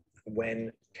detect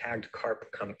when tagged carp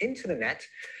come into the net.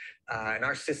 And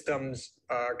our systems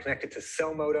are connected to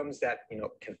cell modems that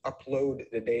can upload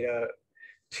the data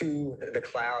to the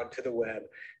cloud, to the web,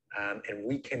 and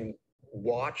we can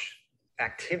watch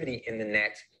activity in the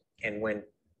net. And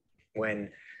when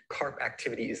carp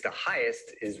activity is the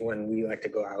highest is when we like to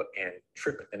go out and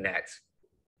trip the nets.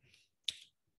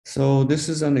 So this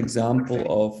is an example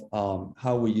of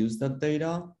how we use that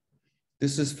data.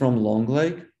 This is from Long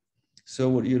Lake. So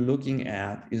what you're looking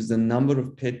at is the number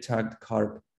of pit tagged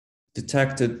carp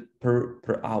detected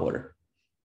per hour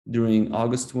during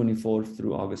August 24th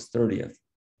through August 30th.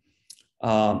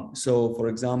 So for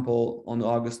example, on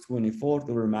August 24th,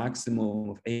 there were a maximum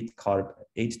of 8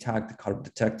 tagged carp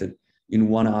detected in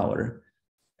 1 hour.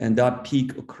 And that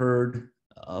peak occurred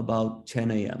about 10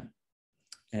 a.m.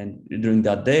 And during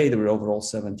that day, there were overall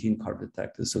 17 carp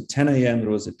detected. So 10 a.m. there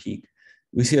was a peak.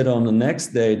 We see it on the next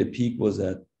day, the peak was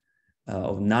at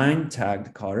of 9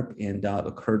 tagged carp, and that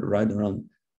occurred right around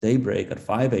daybreak at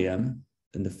 5 a.m.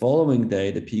 Then the following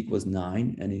day, the peak was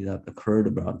 9, and it occurred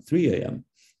around 3 a.m.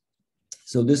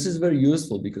 So this is very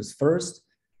useful because first,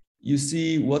 you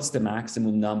see what's the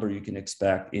maximum number you can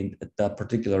expect in that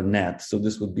particular net. So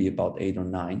this would be about 8 or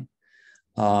 9.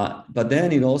 But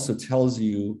then it also tells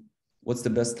you what's the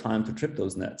best time to trip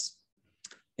those nets.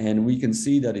 And we can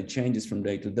see that it changes from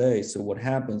day to day. So what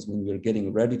happens when we're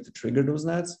getting ready to trigger those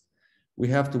nets, we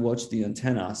have to watch the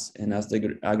antennas. And as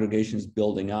the aggregation is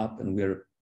building up and we're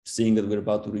seeing that we're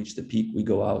about to reach the peak, we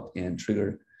go out and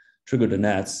trigger the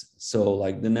nets. So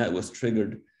like the net was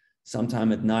triggered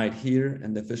sometime at night here,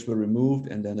 and the fish were removed,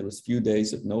 and then there was a few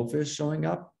days of no fish showing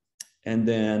up, and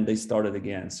then they started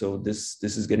again. So this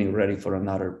is getting ready for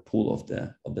another pull of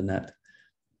the net.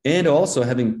 And also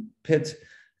having pit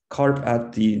carp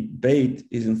at the bait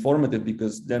is informative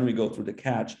because then we go through the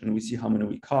catch and we see how many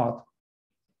we caught,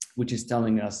 which is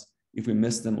telling us if we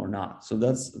missed them or not. So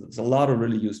that's a lot of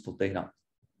really useful data.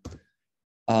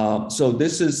 So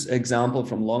this is example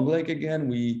from Long Lake again.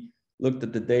 We looked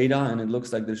at the data and it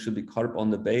looks like there should be carp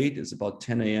on the bait. It's about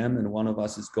 10 a.m. and one of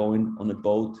us is going on a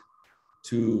boat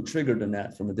to trigger the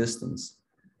net from a distance.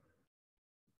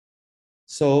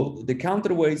 So the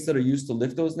counterweights that are used to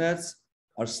lift those nets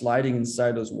are sliding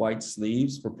inside those white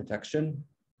sleeves for protection.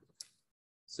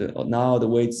 So now the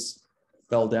weights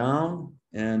fell down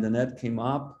and the net came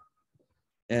up.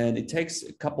 And it takes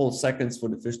a couple of seconds for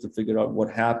the fish to figure out what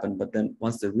happened. But then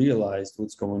once they realize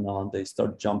what's going on, they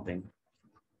start jumping.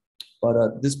 But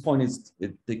at this point,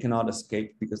 they cannot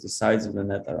escape because the sides of the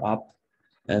net are up.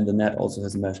 And the net also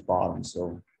has mesh bottom.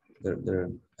 So they're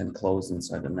enclosed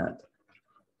inside the net.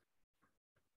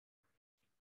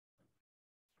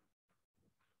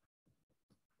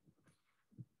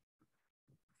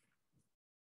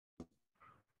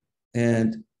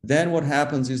 And then what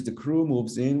happens is the crew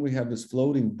moves in. We have this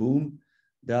floating boom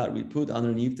that we put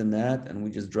underneath the net, and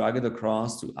we just drag it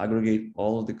across to aggregate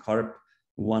all of the carp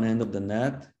one end of the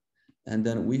net. And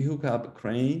then we hook up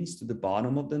cranes to the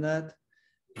bottom of the net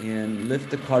and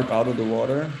lift the carp out of the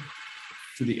water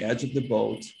to the edge of the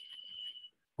boat,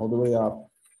 all the way up.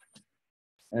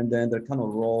 And then they're kind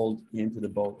of rolled into the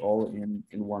boat all in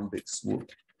one big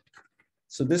swoop.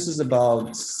 So this is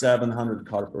about 700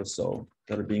 carp or so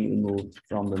that are being removed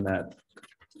from the net.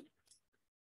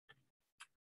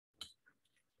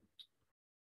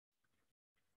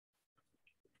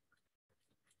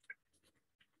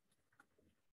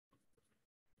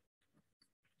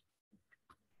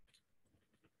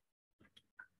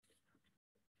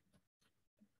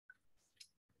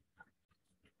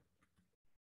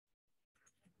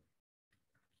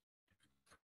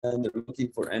 And they're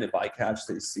looking for any bycatch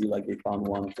they see, like they found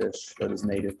one fish that is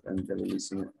native and they're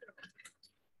releasing it.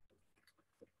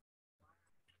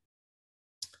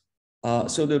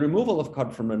 So the removal of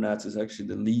carp from the nets is actually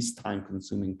the least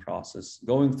time-consuming process.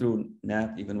 Going through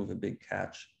net, even with a big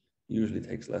catch, usually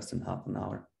takes less than half an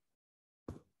hour.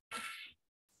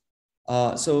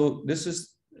 So this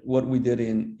is what we did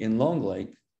in Long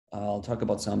Lake. I'll talk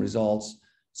about some results.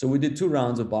 So we did 2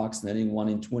 rounds of box netting, one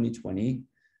in 2020.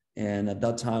 And at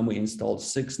that time, we installed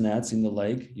 6 nets in the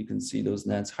lake. You can see those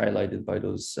nets highlighted by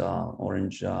those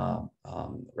orange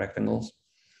rectangles.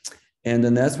 And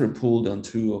the nets were pulled on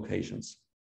 2 occasions.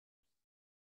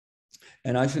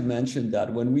 And I should mention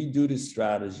that when we do this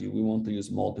strategy, we want to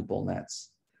use multiple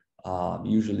nets,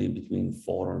 usually between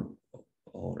 4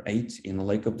 or 8 in a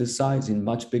lake of this size. In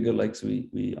much bigger lakes,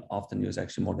 we often use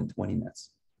actually more than 20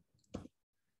 nets.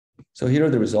 So here are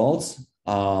the results.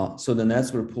 So the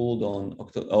nets were pulled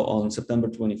on September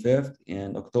 25th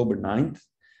and October 9th.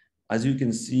 As you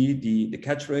can see, the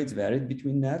catch rates varied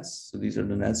between nets. So these are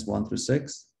the nets 1 through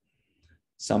 6.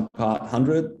 Some caught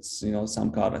hundreds,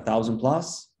 some caught 1,000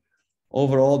 plus.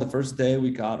 Overall, the first day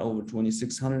we caught over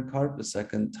 2,600 carp. The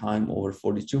second time over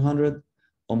 4,200,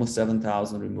 almost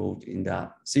 7,000 removed in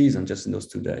that season, just in those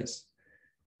 2 days.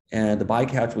 And the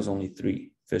bycatch was only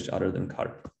 3 fish other than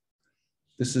carp.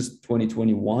 This is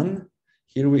 2021.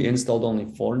 Here we installed only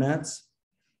 4 nets,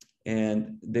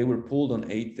 and they were pulled on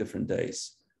 8 different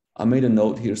days. I made a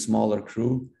note here, smaller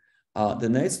crew. The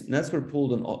nets were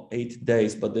pulled on 8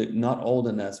 days, but not all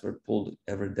the nets were pulled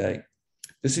every day.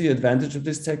 This is the advantage of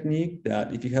this technique,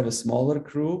 that if you have a smaller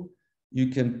crew, you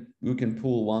can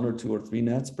pull 1 or 2 or 3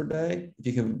 nets per day. If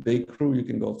you have a big crew, you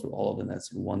can go through all of the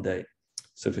nets in 1 day.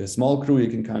 So if you have a small crew, you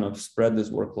can kind of spread this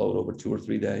workload over 2 or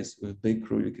 3 days. With a big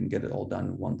crew, you can get it all done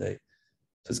in 1 day.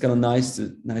 So it's kind of nice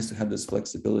to have this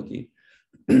flexibility.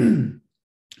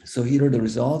 So here are the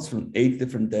results from 8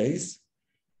 different days.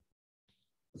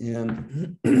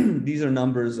 And these are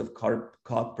numbers of carp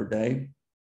caught per day.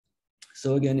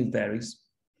 So again, it varies.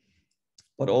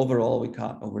 But overall, we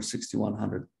caught over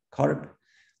 6,100 carp.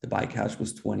 The bycatch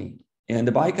was 20. And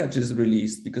the bycatch is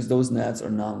released because those nets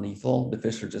are non-lethal. The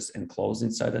fish are just enclosed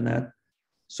inside the net.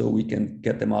 So we can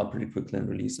get them out pretty quickly and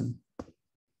release them.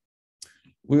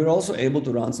 We were also able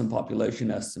to run some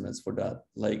population estimates for that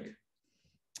lake.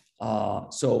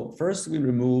 So first we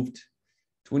removed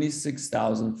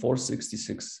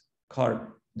 26,466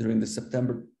 carp during the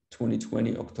September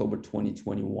 2020, October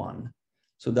 2021.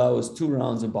 So that was 2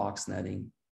 rounds of box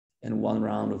netting and 1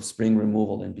 round of spring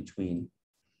removal in between.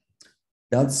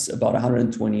 That's about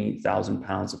 120,000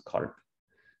 pounds of carp.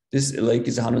 This lake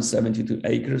is 172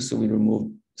 acres, so we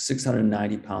removed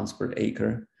 690 pounds per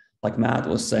acre. Like Matt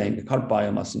was saying, the carp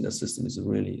biomass in the system is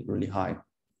really, really high.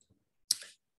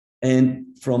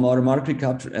 And from our market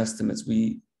recapture estimates,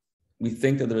 we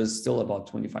think that there is still about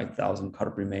 25,000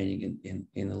 carp remaining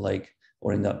in the lake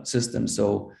or in that system.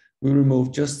 So we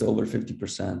removed just over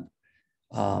 50%.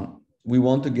 We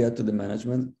want to get to the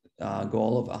management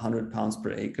goal of 100 pounds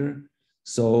per acre.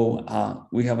 So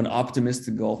we have an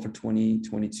optimistic goal for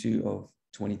 2022 of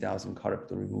 20,000 carp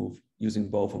to remove using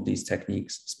both of these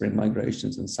techniques, spring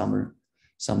migrations and summer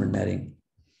netting.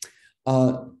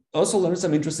 Also learned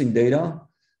some interesting data.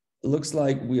 It looks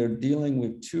like we are dealing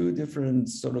with 2 different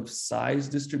sort of size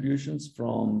distributions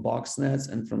from box nets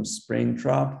and from spring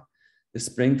trap. The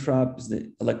spring trap is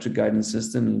the electric guidance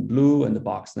system in blue and the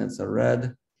box nets are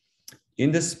red.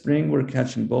 In the spring, we're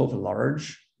catching both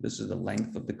large, this is the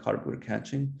length of the carp we're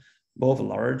catching, both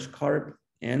large carp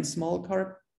and small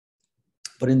carp.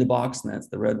 But in the box nets,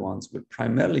 the red ones, we're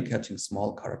primarily catching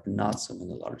small carp, not so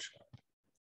many large carp.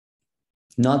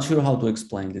 Not sure how to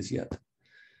explain this yet.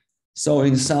 So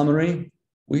in summary,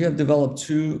 we have developed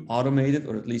 2 automated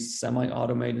or at least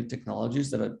semi-automated technologies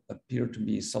that appear to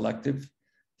be selective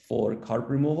for carp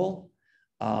removal.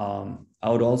 I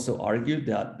would also argue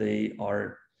that they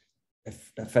are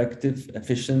effective,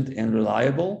 efficient, and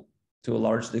reliable to a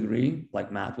large degree,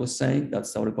 like Matt was saying.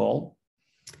 That's our goal.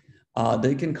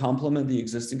 They can complement the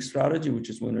existing strategy, which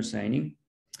is winter seining.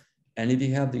 And if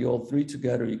you have the all three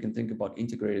together, you can think about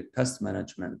integrated pest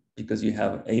management because you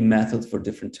have a method for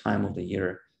different time of the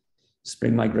year.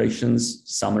 Spring migrations,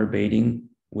 summer baiting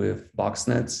with box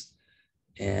nets,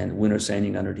 and winter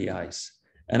seining under the ice.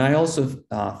 And I also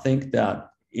think that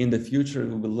in the future, it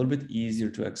will be a little bit easier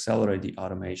to accelerate the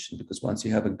automation because once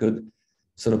you have a good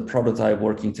sort of prototype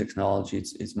working technology,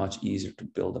 it's much easier to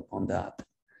build upon that.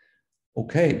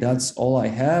 Okay, that's all I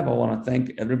have. I want to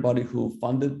thank everybody who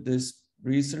funded this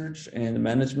research and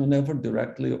management effort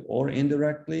directly or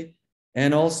indirectly.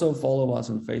 And also follow us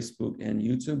on Facebook and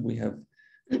YouTube. We have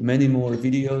many more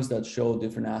videos that show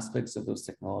different aspects of those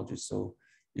technologies. So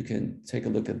you can take a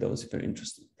look at those if you're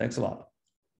interested. Thanks a lot.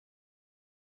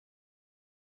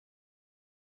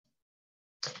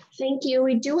 Thank you.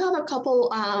 We do have a couple,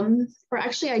 or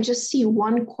actually I just see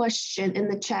one question in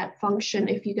the chat function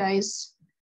if you guys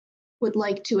would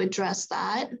like to address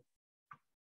that.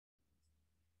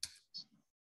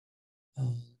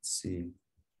 Let's see,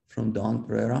 from Don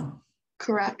Pereira.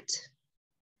 Correct.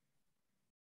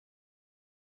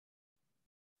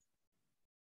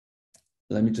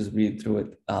 Let me just read through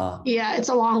it. Yeah, it's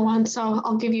a long one, so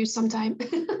I'll give you some time.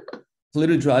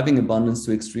 Clearly driving abundance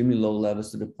to extremely low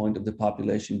levels to the point of the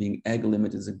population being egg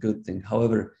limit is a good thing.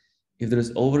 However, if there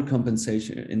is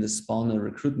overcompensation in the spawn and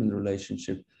recruitment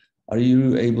relationship, are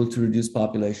you able to reduce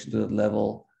population to that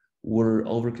level where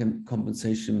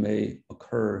overcompensation may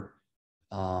occur?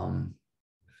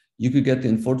 You could get the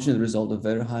unfortunate result of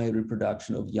very high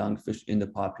reproduction of young fish in the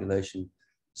population.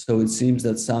 So it seems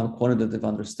that some quantitative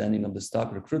understanding of the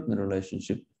stock recruitment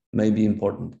relationship may be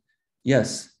important.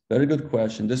 Yes, very good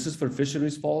question. This is for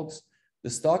fisheries folks. The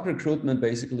stock recruitment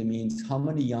basically means how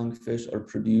many young fish are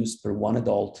produced per one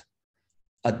adult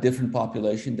at different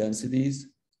population densities.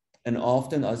 And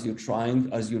often as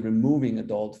you're removing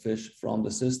adult fish from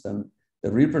the system,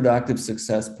 the reproductive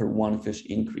success per one fish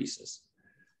increases.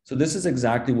 So this is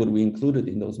exactly what we included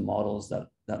in those models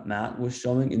that Matt was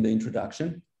showing in the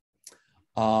introduction.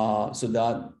 So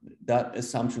that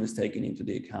assumption is taken into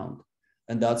the account.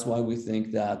 And that's why we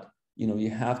think that, you know, you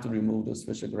have to remove those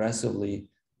fish aggressively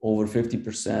over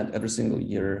 50% every single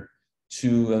year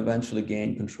to eventually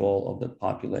gain control of the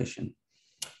population.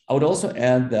 I would also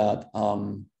add that,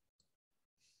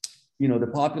 you know, the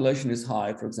population is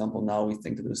high. For example, now we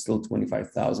think that there's still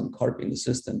 25,000 carp in the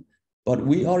system, but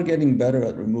we are getting better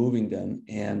at removing them.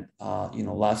 And, you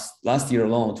know, last year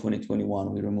alone,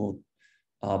 2021, we removed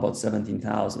about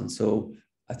 17,000. So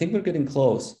I think we're getting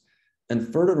close.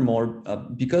 And furthermore,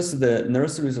 because the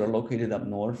nurseries are located up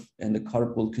north and the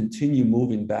carp will continue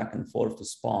moving back and forth to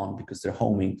spawn because they're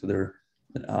homing to their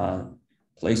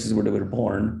places where they were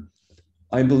born,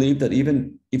 I believe that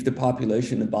even if the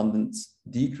population abundance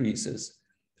decreases,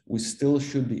 we still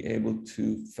should be able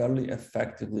to fairly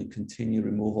effectively continue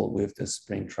removal with the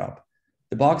spring trap.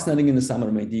 The box netting in the summer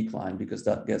may decline because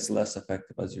that gets less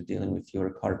effective as you're dealing with fewer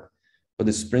carp, but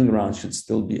the spring round should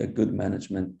still be a good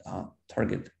management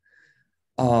target.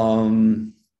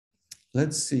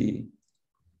 Let's see.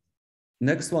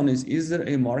 Next one is there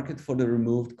a market for the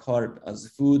removed carp as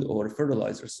food or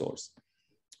fertilizer source?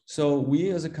 So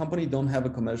we as a company don't have a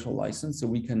commercial license, so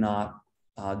we cannot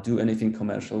do anything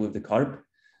commercial with the carp.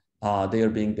 They are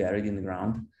being buried in the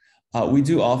ground. We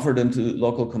do offer them to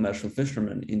local commercial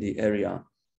fishermen in the area.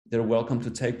 They're welcome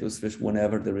to take those fish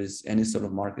whenever there is any sort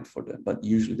of market for them, but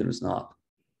usually there is not.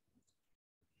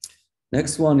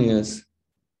 Next one is,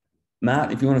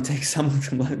 Matt, if you want to take some of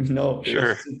them, let me know.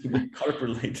 Sure. To be carp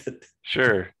related.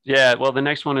 Sure. Yeah. Well, the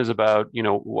next one is about, you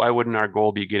know, why wouldn't our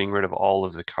goal be getting rid of all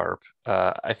of the carp?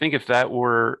 I think if that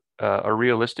were a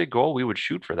realistic goal, we would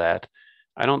shoot for that.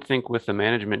 I don't think with the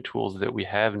management tools that we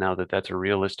have now that that's a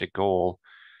realistic goal.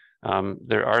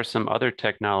 There are some other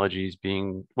technologies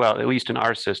being, well, at least in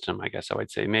our system, I guess I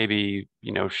would say maybe,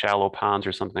 you know, shallow ponds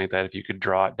or something like that. If you could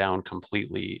draw it down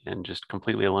completely and just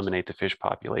completely eliminate the fish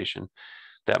population,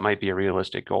 that might be a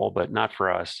realistic goal, but not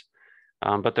for us.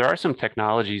 But there are some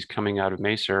technologies coming out of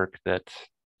MACERC that,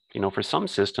 you know, for some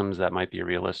systems that might be a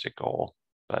realistic goal,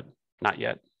 but not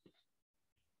yet.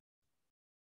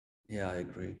 Yeah, I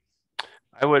agree.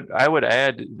 I would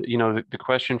add, you know, the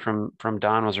question from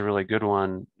Don was a really good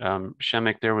one.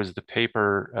 Przemek, there was the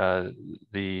paper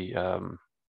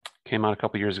came out a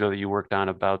couple of years ago that you worked on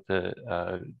about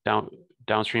the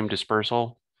downstream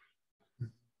dispersal.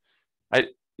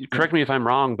 Correct me if I'm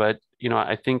wrong, but you know,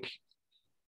 I think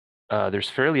there's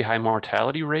fairly high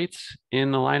mortality rates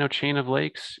in the lino chain of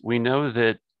lakes. We know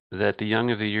that the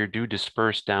young of the year do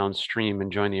disperse downstream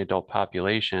and join the adult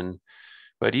population,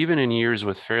 but even in years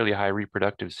with fairly high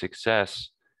reproductive success,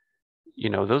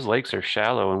 those lakes are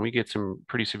shallow and we get some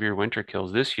pretty severe winter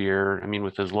kills this year. I mean,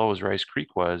 with as low as Rice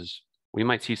Creek was, we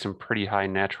might see some pretty high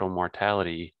natural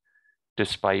mortality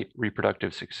despite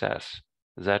reproductive success.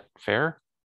 Is that fair?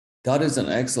 That is an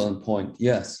excellent point,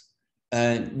 yes.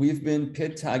 And we've been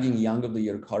pit tagging young of the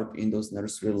year carp in those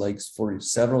nursery lakes for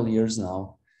several years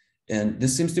now. And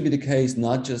this seems to be the case,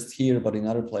 not just here, but in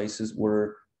other places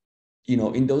where,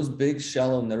 in those big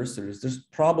shallow nurseries, there's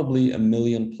probably 1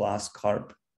 million plus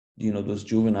carp, those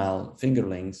juvenile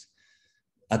fingerlings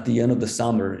at the end of the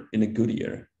summer in a good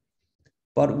year.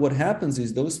 But what happens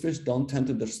is those fish don't tend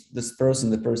to disperse in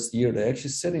the first year. They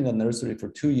actually sit in a nursery for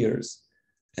 2 years.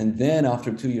 And then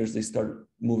after 2 years, they start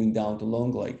moving down to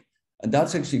Long Lake. And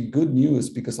that's actually good news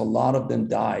because a lot of them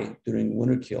die during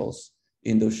winter kills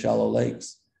in those shallow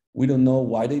lakes. We don't know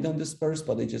why they don't disperse,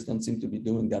 but they just don't seem to be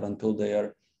doing that until they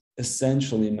are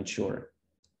essentially mature.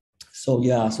 So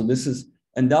yeah,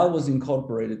 and that was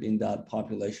incorporated in that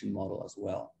population model as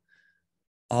well.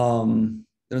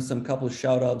 There's some couple of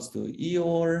shout outs to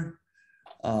Eeyore.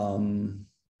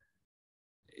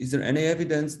 Is there any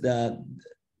evidence that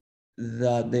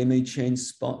they may change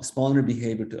spawner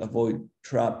behavior to avoid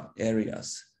trap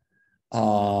areas?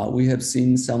 We have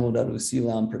seen some of that with sea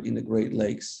lamprey in the Great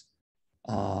Lakes.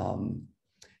 We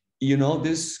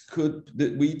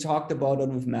talked about it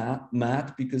with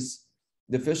Matt because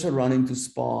the fish are running to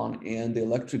spawn and the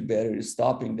electric barrier is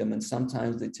stopping them. And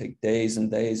sometimes they take days and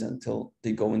days until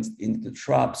they go into the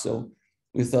trap. So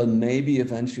we thought maybe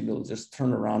eventually they'll just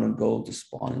turn around and go to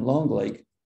spawn in Long Lake.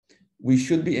 We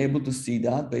should be able to see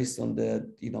that based on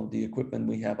the equipment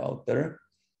we have out there.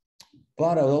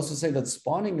 But I would also say that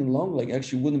spawning in Long Lake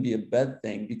actually wouldn't be a bad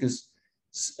thing because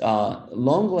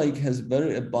Long Lake has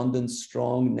very abundant,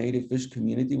 strong native fish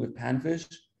community with panfish,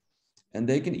 and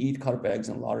they can eat carp eggs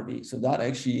and larvae. So that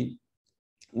actually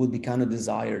would be kind of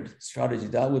desired strategy.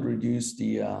 That would reduce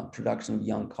the production of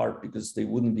young carp because the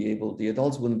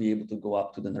adults wouldn't be able to go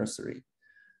up to the nursery.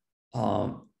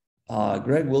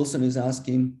 Greg Wilson is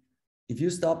asking, if you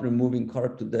stop removing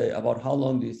carp today, about how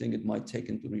long do you think it might take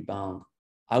them to rebound?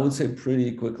 I would say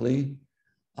pretty quickly.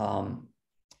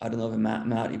 I don't know if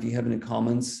Matt, if you have any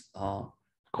comments.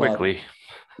 Quickly.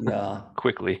 Yeah.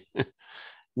 Quickly.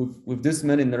 with this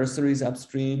many nurseries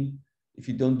upstream, if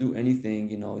you don't do anything,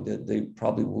 they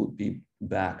probably would be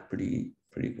back pretty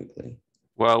quickly.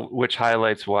 Well, which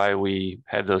highlights why we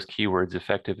have those keywords: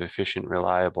 effective, efficient,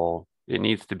 reliable. It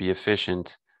needs to be efficient.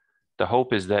 The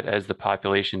hope is that as the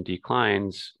population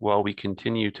declines, while we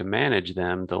continue to manage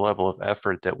them, the level of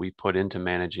effort that we put into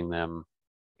managing them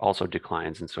also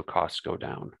declines, and so costs go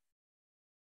down.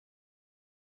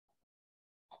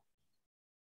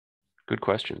 Good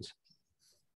questions.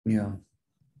 Yeah.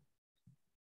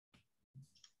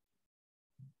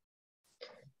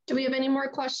 Do we have any more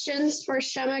questions for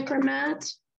Przemek or Matt?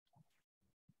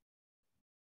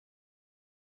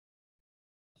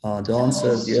 Dawn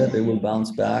says, yeah, they will bounce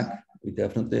back. We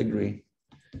definitely agree.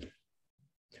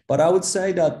 But I would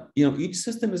say that, each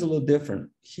system is a little different.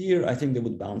 Here, I think they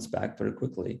would bounce back very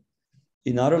quickly.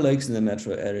 In other lakes in the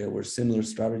metro area where similar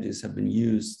strategies have been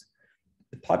used,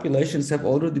 the populations have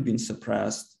already been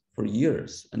suppressed for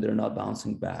years and they're not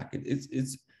bouncing back.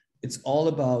 It's all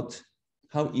about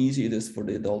how easy it is for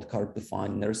the adult carp to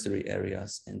find nursery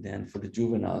areas and then for the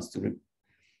juveniles to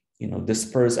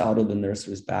disperse out of the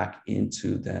nurseries back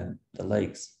into the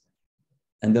lakes.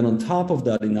 And then on top of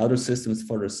that, in other systems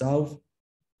further south,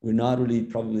 we're not really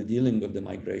probably dealing with the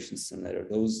migration scenario.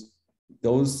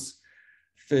 Those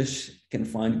fish can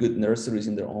find good nurseries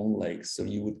in their own lakes. So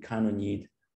you would kind of need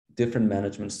different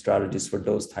management strategies for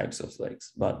those types of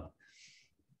lakes. But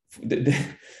the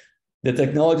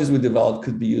technologies we developed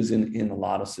could be used in a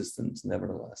lot of systems,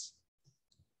 nevertheless.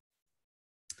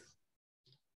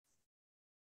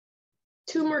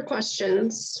 2 more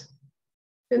questions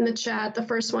in the chat. The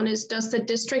first one is, does the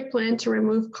district plan to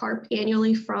remove carp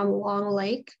annually from Long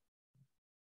Lake?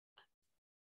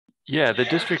 Yeah, the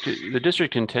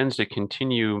district intends to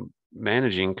continue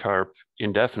managing carp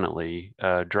indefinitely,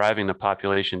 driving the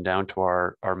population down to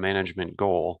our management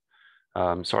goal.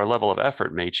 So our level of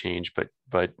effort may change,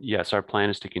 but yes, our plan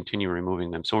is to continue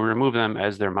removing them. So we remove them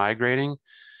as they're migrating,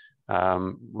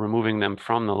 removing them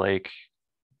from the lake.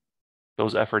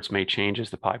 Those efforts may change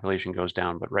as the population goes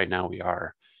down, but right now we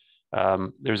are.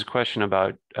 There's a question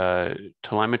about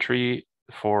telemetry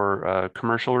for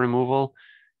commercial removal.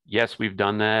 Yes, we've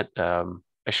done that.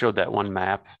 I showed that one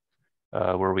map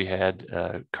where we had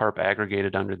carp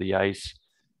aggregated under the ice.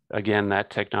 Again, that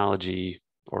technology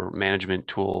or management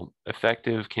tool,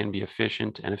 effective, can be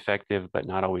efficient and effective, but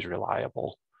not always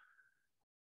reliable.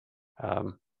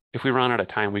 If we run out of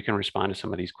time, we can respond to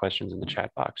some of these questions in the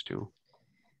chat box too.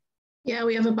 Yeah,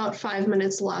 we have about 5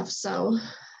 minutes left. So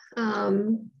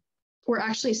we're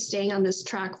actually staying on this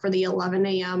track for the 11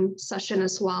 a.m. session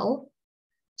as well.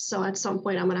 So at some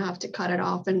point, I'm going to have to cut it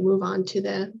off and move on to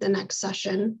the next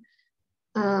session.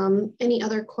 Any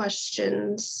other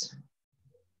questions?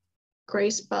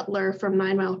 Grace Butler from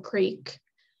 9 Mile Creek.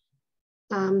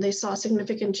 They saw a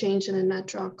significant change in the net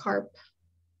draw carp.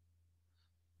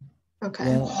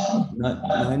 Okay. Well,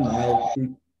 9 Mile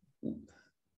Creek,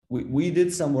 we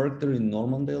did some work there in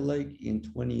Normandale Lake in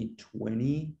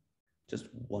 2020, just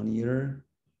 1 year.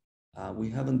 We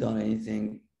haven't done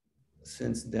anything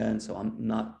since then, so I'm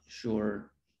not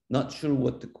sure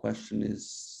what the question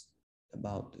is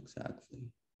about exactly.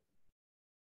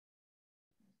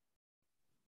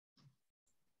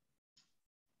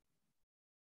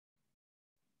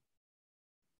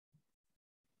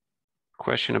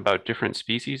 Question about different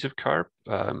species of carp.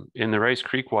 In the Rice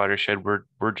Creek watershed,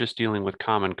 we're just dealing with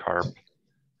common carp.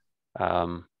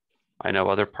 I know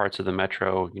other parts of the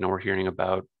metro, we're hearing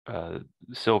about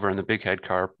silver and the bighead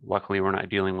carp. Luckily, we're not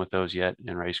dealing with those yet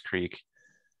in Rice Creek.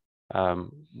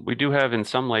 We do have in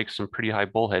some lakes some pretty high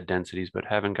bullhead densities, but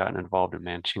haven't gotten involved in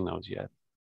managing those yet.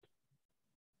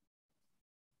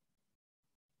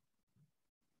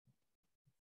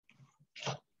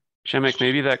 Przemek,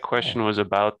 maybe that question was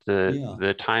about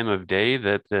the time of day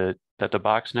that the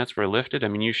box nets were lifted. I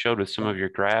mean, you showed with some of your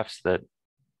graphs that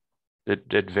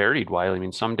varied widely. I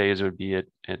mean, some days it would be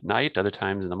at night, other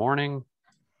times in the morning.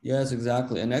 Yes,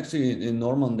 exactly. And actually in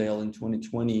Normandale in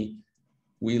 2020,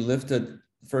 we lifted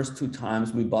the first 2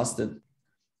 times, we busted,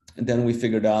 and then we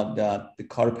figured out that the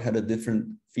carp had a different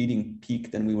feeding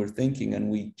peak than we were thinking, and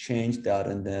we changed that,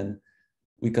 and then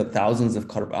we got thousands of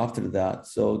carp after that.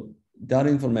 So that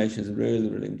information is really,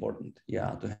 really important.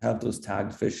 Yeah, to have those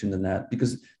tagged fish in the net,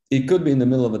 because it could be in the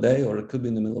middle of a day or it could be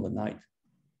in the middle of a night.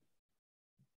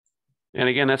 And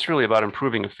again, that's really about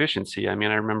improving efficiency. I mean,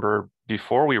 I remember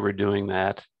before we were doing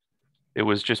that, it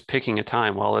was just picking a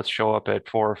time. Well, let's show up at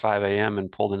 4 or 5 a.m.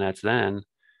 and pull the nets then.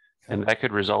 And that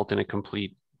could result in a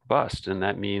complete bust. And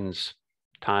that means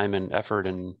time and effort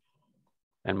and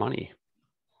money.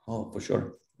 Oh, for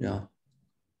sure. Yeah.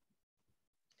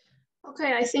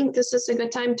 Okay, I think this is a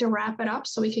good time to wrap it up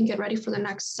so we can get ready for the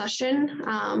next session.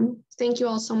 Thank you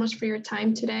all so much for your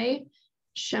time today.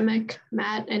 Przemek,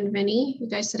 Matt, and Vinnie, you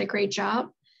guys did a great job.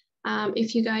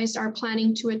 If you guys are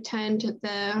planning to attend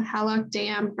the Hallock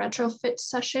Dam retrofit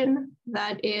session,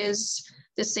 that is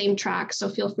the same track, so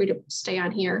feel free to stay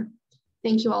on here.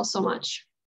 Thank you all so much.